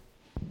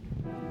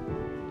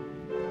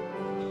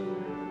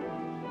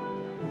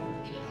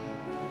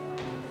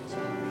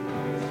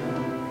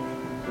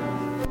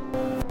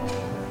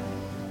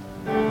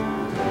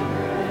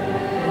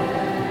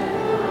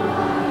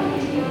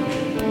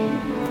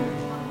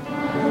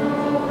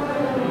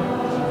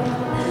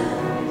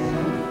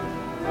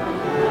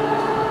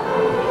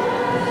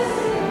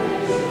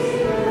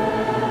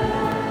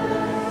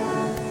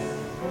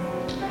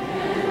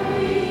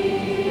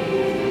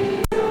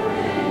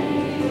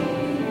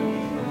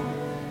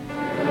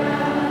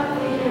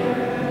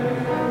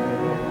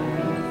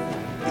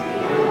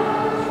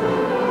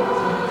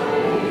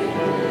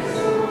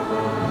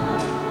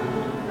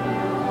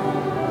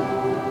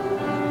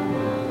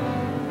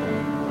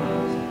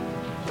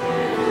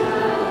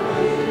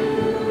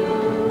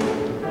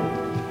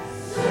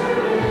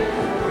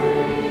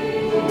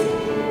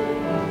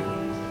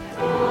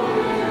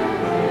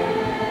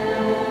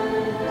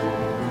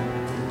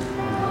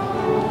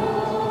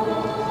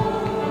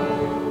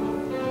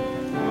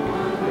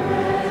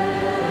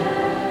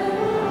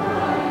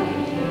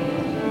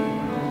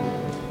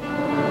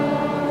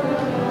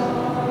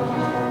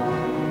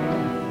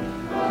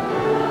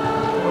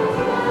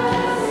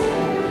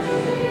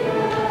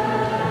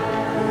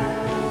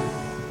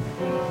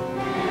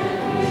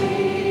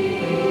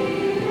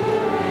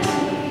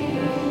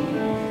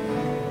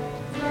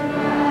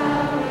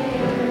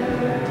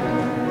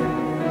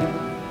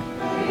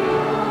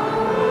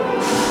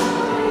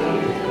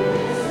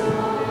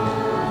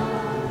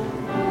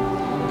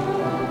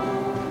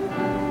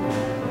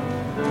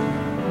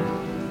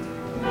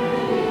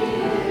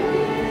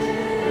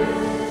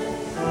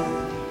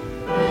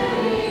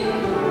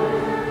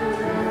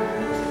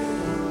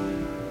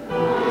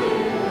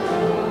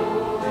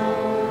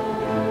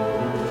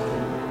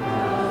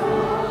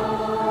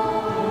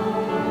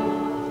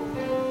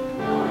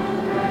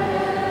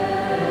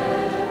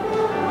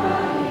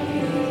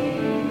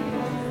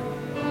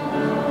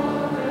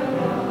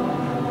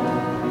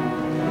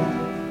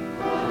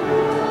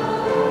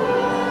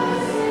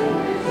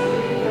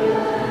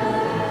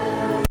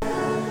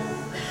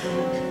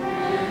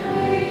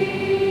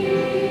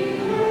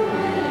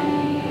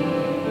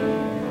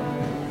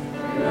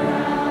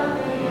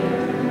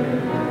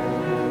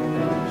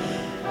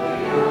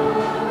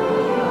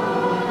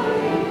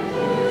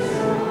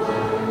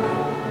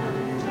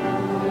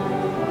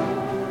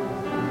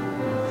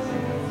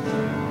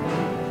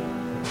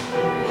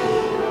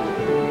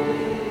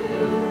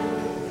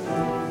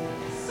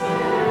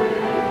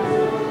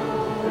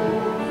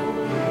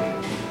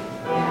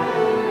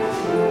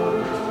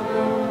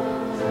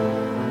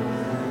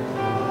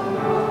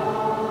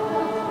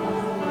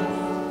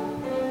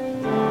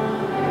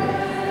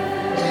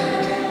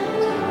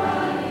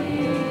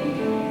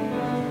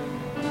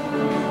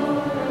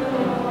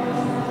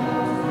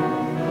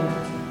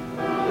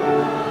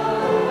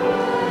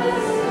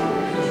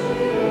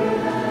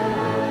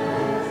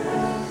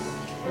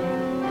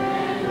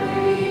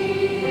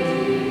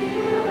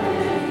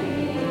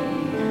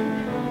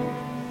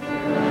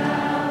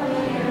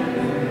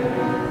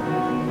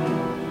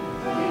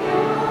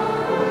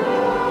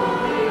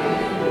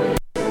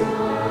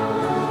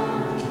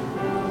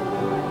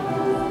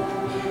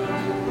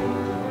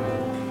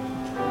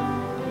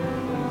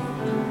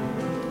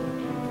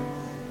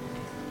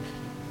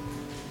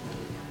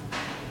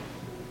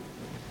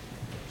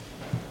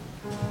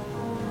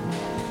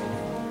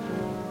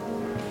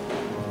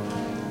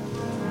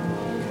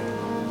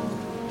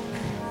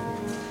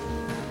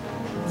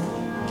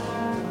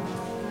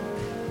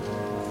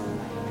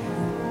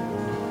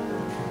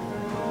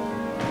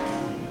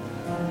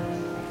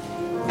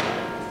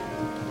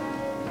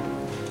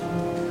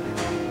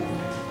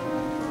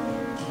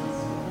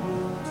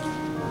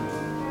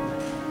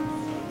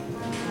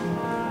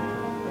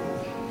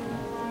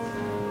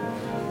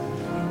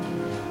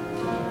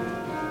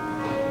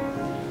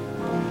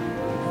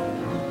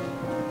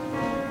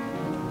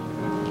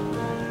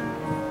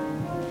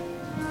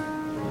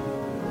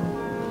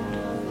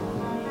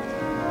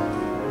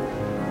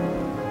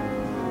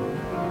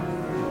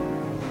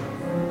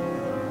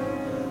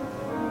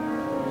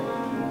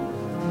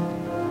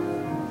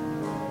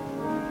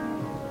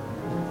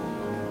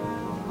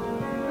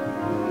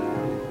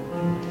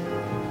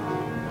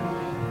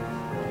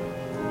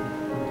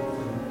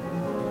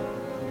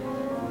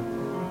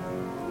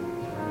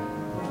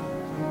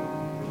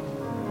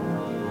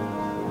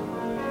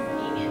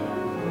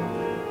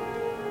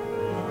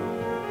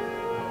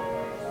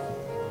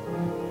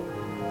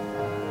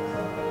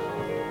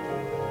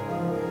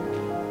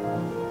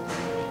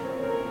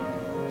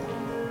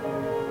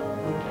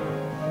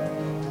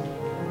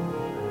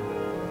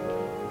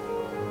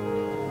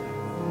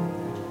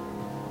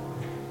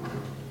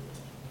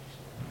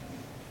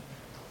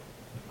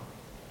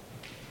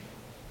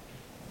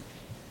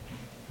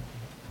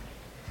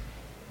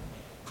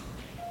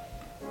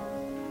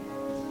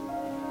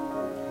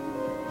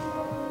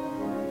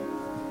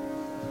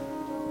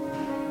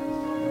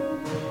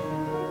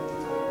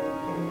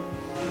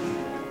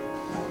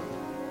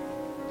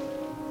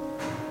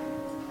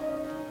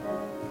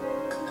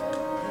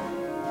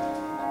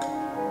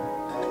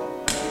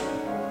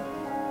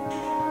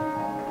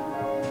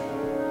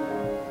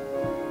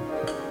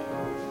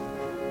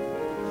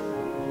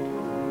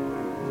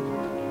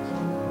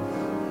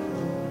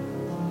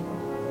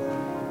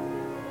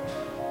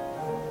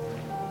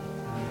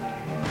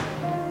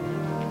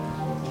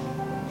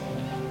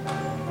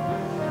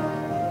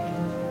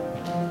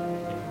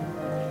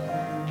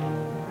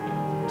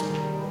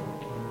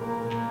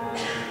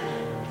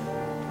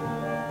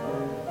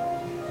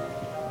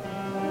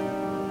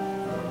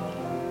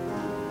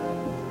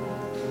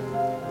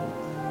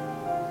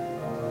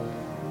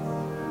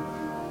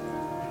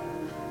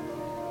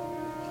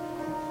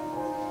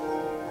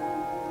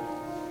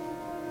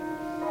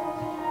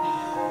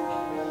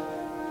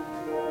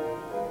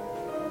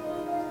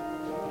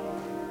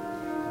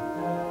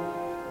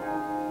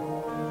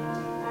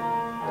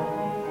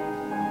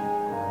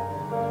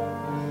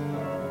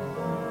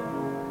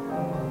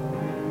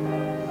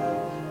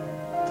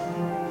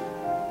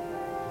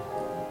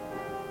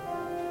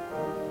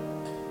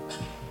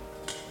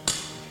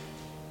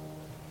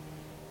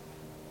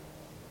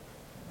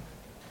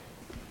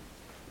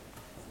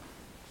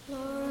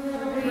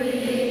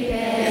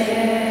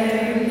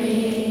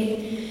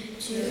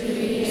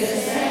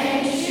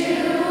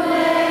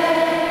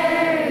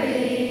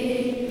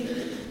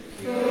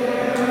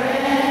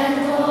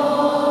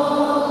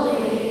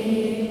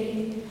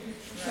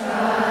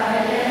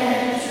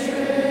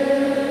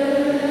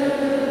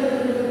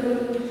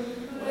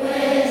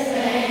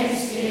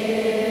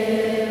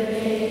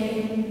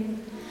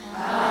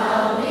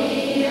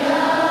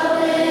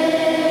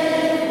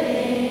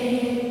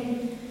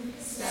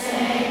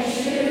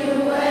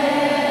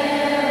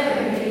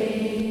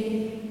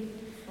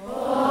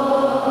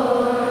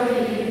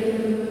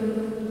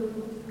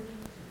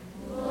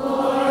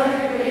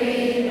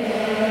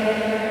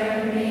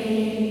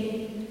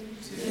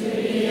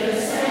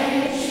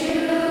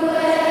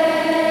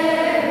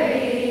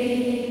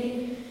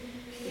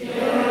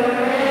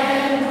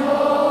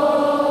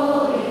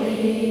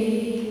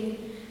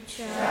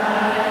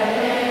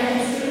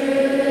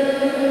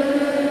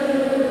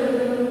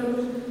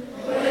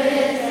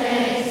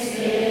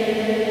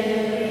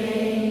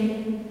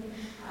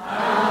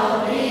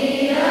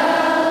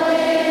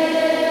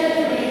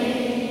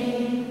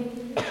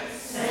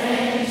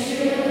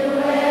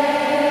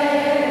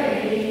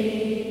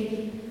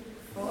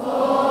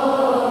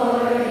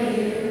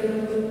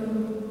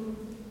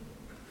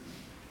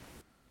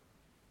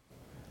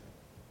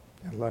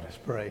 Let us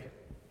pray.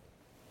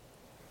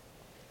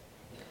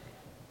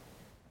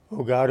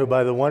 O God, who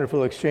by the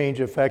wonderful exchange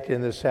effected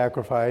in this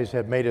sacrifice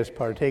have made us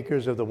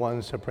partakers of the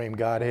one supreme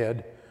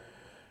Godhead,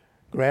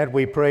 grant,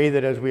 we pray,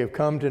 that as we have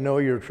come to know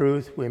your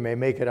truth, we may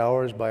make it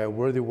ours by a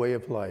worthy way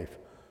of life,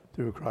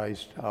 through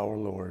Christ our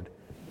Lord.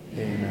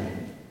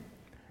 Amen.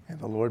 And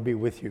the Lord be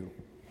with you.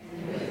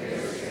 And with your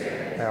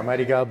spirit. May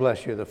Almighty God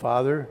bless you, the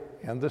Father,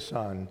 and the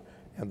Son,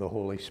 and the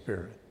Holy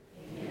Spirit.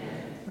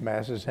 Amen. The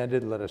Mass is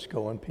ended. Let us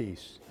go in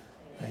peace.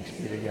 Thanks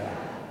be to God.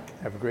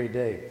 Have a great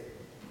day.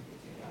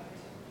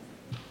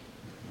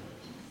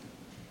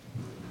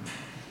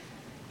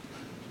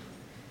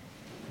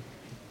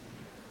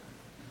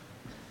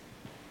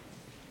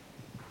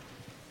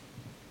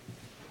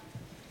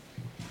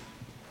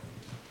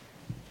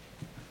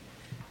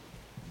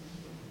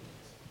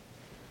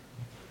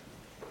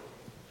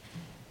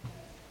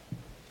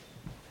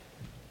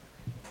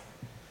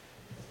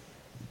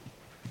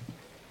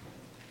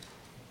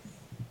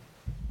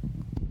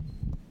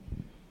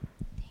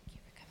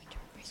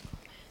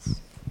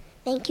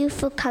 Thank you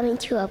for coming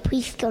to our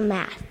preschool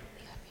mass.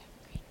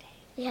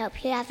 We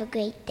hope you have a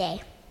great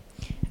day.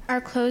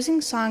 Our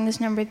closing song is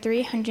number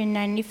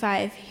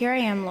 395, Here I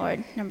Am,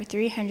 Lord, number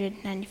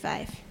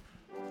 395.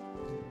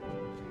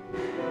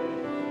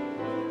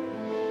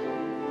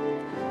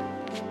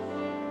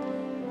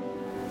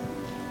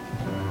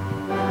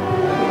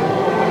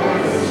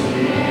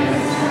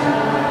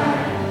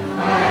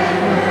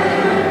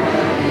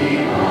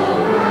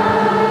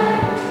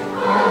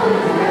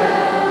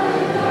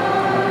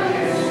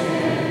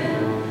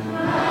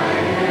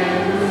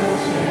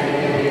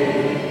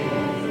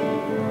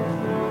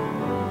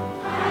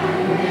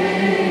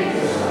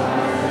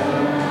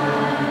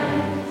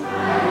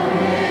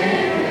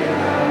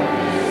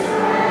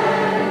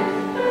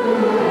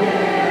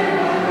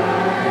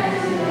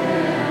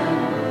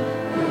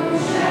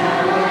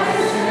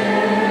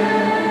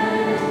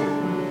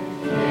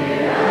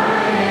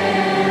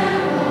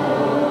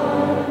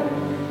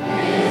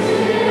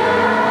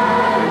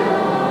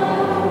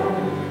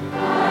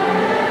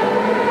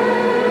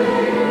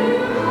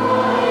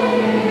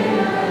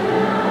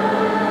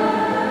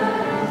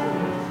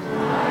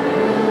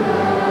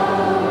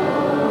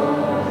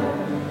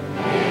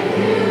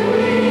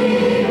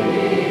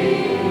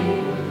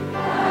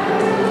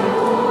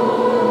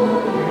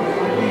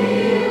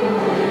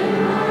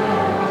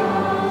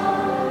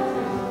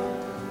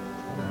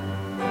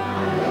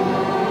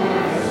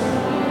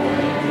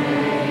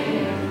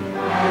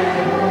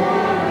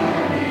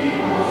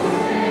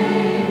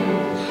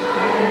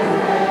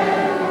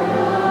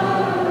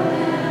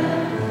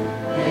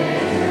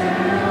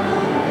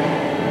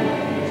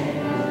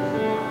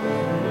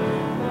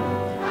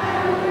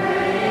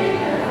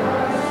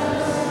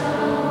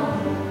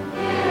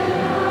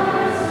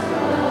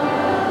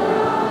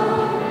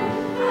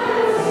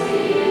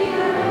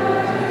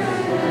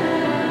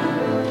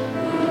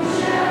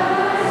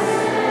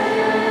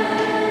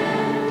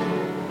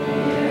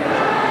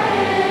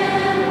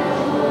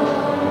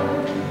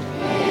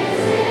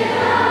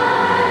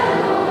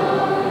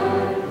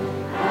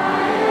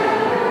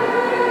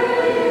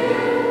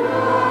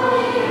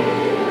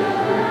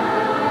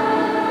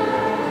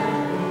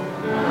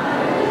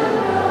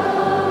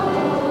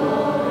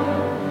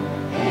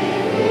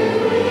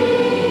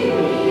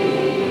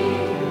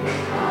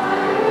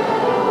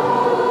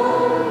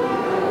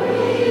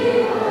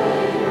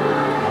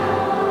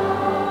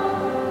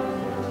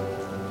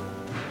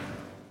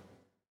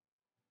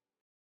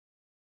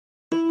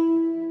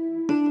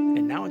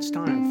 Now it's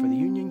time for the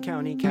Union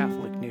County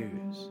Catholic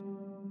News.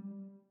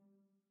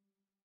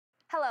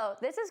 Hello,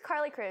 this is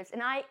Carly Cruz,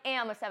 and I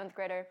am a 7th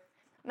grader.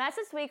 Mass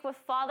this week with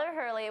Fr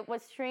Hurley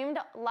was streamed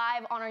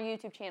live on our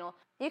YouTube channel.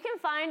 You can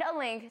find a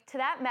link to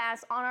that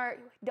Mass on our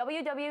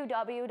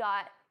www.uccat.org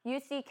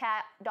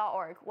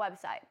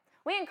website.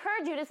 We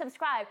encourage you to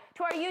subscribe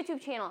to our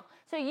YouTube channel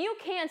so you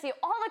can see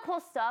all the cool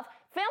stuff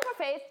Film for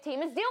Faith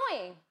team is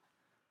doing.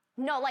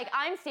 No, like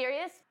I'm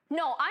serious?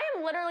 No, I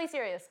am literally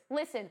serious.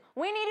 Listen,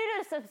 we need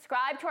you to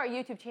subscribe to our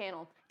YouTube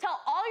channel. Tell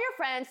all your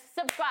friends,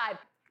 subscribe.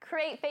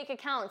 Create fake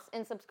accounts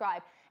and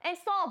subscribe.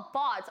 Install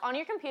bots on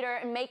your computer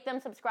and make them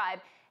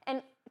subscribe.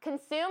 And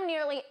consume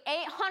nearly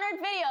 800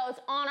 videos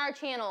on our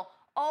channel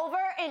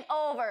over and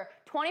over,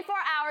 24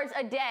 hours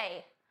a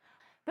day.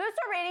 Boost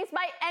our ratings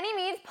by any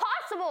means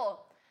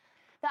possible.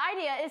 The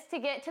idea is to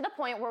get to the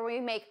point where we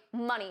make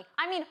money.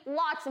 I mean,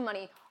 lots of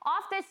money.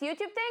 Off this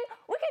YouTube thing,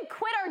 we could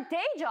quit our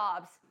day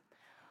jobs.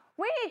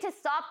 We need to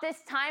stop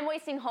this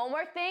time-wasting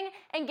homework thing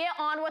and get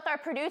on with our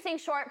producing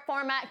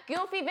short-format,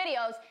 goofy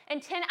videos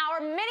and 10-hour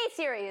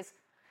mini-series.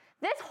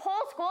 This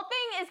whole school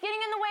thing is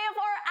getting in the way of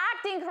our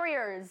acting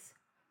careers.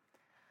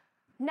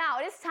 Now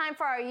it is time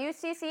for our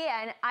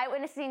UCCN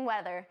eyewitnessing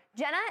weather.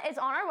 Jenna is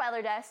on our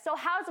weather desk, so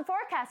how's the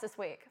forecast this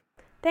week?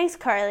 Thanks,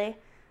 Carly.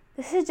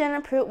 This is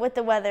Jenna Pruitt with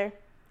the weather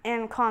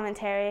and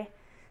commentary.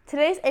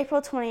 Today's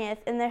April 20th,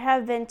 and there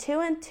have been 2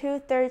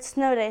 2/3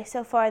 snow days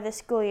so far this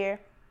school year.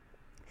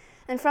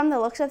 And from the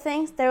looks of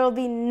things, there will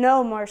be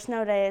no more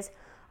snow days.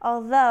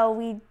 although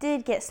we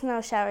did get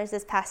snow showers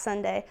this past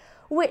Sunday,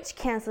 which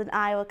canceled an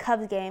Iowa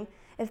Cubs game.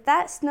 If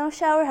that snow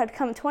shower had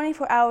come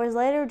 24 hours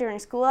later during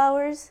school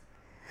hours,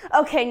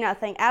 okay,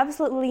 nothing,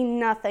 absolutely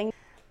nothing.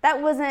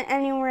 That wasn't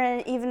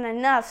anywhere even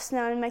enough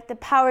snow to make the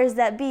powers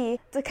that be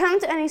to come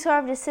to any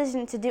sort of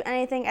decision to do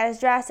anything as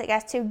drastic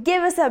as to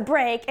give us a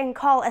break and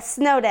call a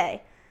snow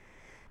day.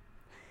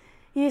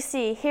 You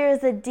see, here is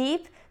the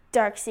deep,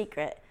 dark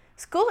secret.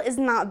 School is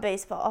not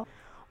baseball.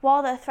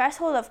 While the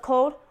threshold of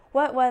cold,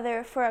 wet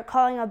weather for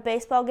calling a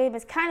baseball game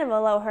is kind of a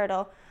low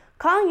hurdle,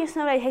 calling a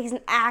snow day takes an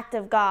act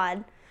of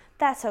God.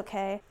 That's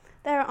okay.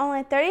 There are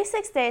only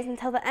 36 days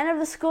until the end of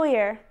the school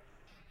year.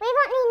 We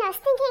won't need no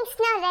stinking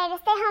snow day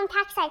to stay home and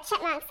practice our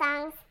chipmunk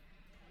songs.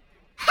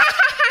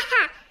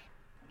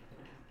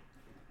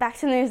 Back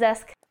to the news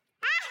desk.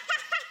 I love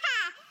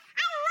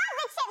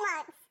the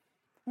chipmunks.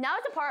 Now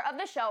is a part of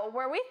the show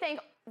where we thank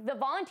the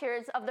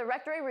volunteers of the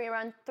Rectory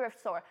Rerun Thrift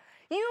Store.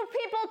 You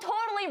people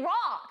totally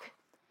rock!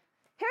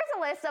 Here's a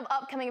list of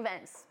upcoming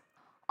events.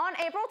 On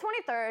April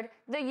 23rd,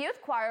 the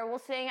youth choir will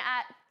sing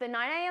at the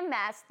 9 a.m.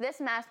 Mass. This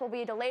Mass will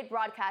be a delayed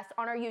broadcast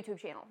on our YouTube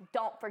channel.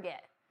 Don't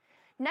forget.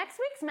 Next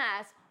week's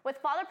Mass with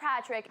Father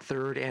Patrick,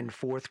 3rd and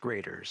 4th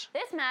graders.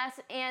 This Mass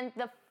and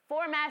the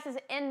 4 Masses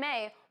in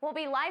May will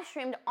be live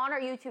streamed on our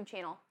YouTube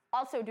channel.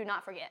 Also, do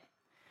not forget.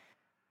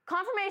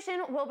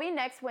 Confirmation will be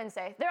next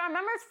Wednesday. There are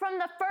members from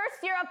the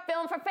first year of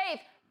Film for Faith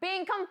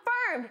being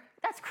confirmed.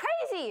 That's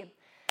crazy.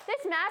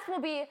 This Mass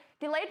will be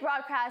delayed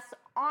broadcast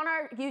on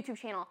our YouTube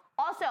channel.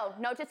 Also,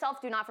 note to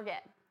self, do not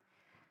forget.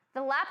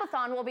 The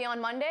Lapathon will be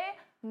on Monday,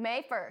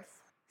 May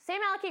 1st.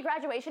 St. Malachy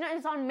graduation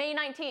is on May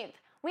 19th.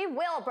 We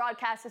will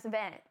broadcast this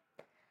event.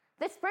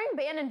 The spring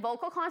band and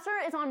vocal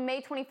concert is on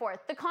May 24th.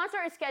 The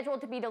concert is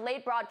scheduled to be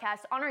delayed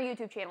broadcast on our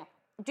YouTube channel.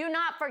 Do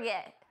not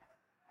forget.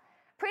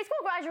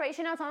 Preschool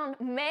graduation is on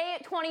May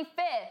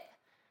 25th.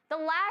 The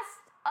last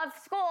of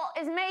school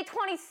is May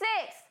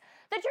 26th.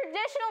 The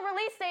traditional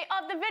release date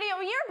of the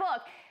video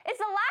yearbook is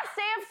the last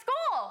day of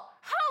school.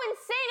 How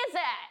insane is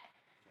that?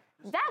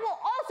 That will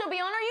also be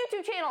on our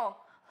YouTube channel.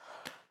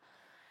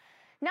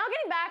 Now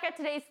getting back at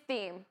today's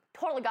theme.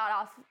 Totally got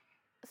off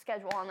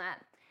schedule on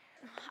that.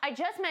 I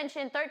just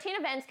mentioned 13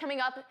 events coming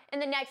up in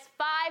the next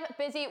 5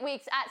 busy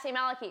weeks at St.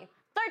 Malachy.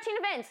 13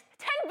 events,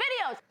 10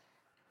 videos.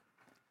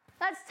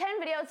 That's 10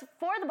 videos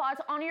for the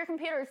bots on your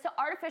computers to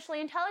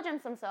artificially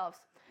intelligence themselves.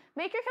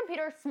 Make your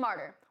computer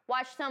smarter.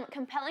 Watch some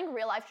compelling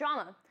real-life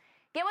drama.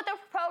 Get with the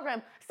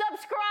program.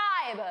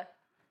 Subscribe!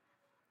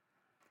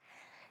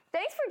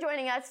 Thanks for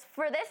joining us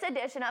for this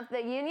edition of the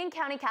Union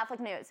County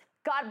Catholic News.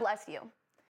 God bless you.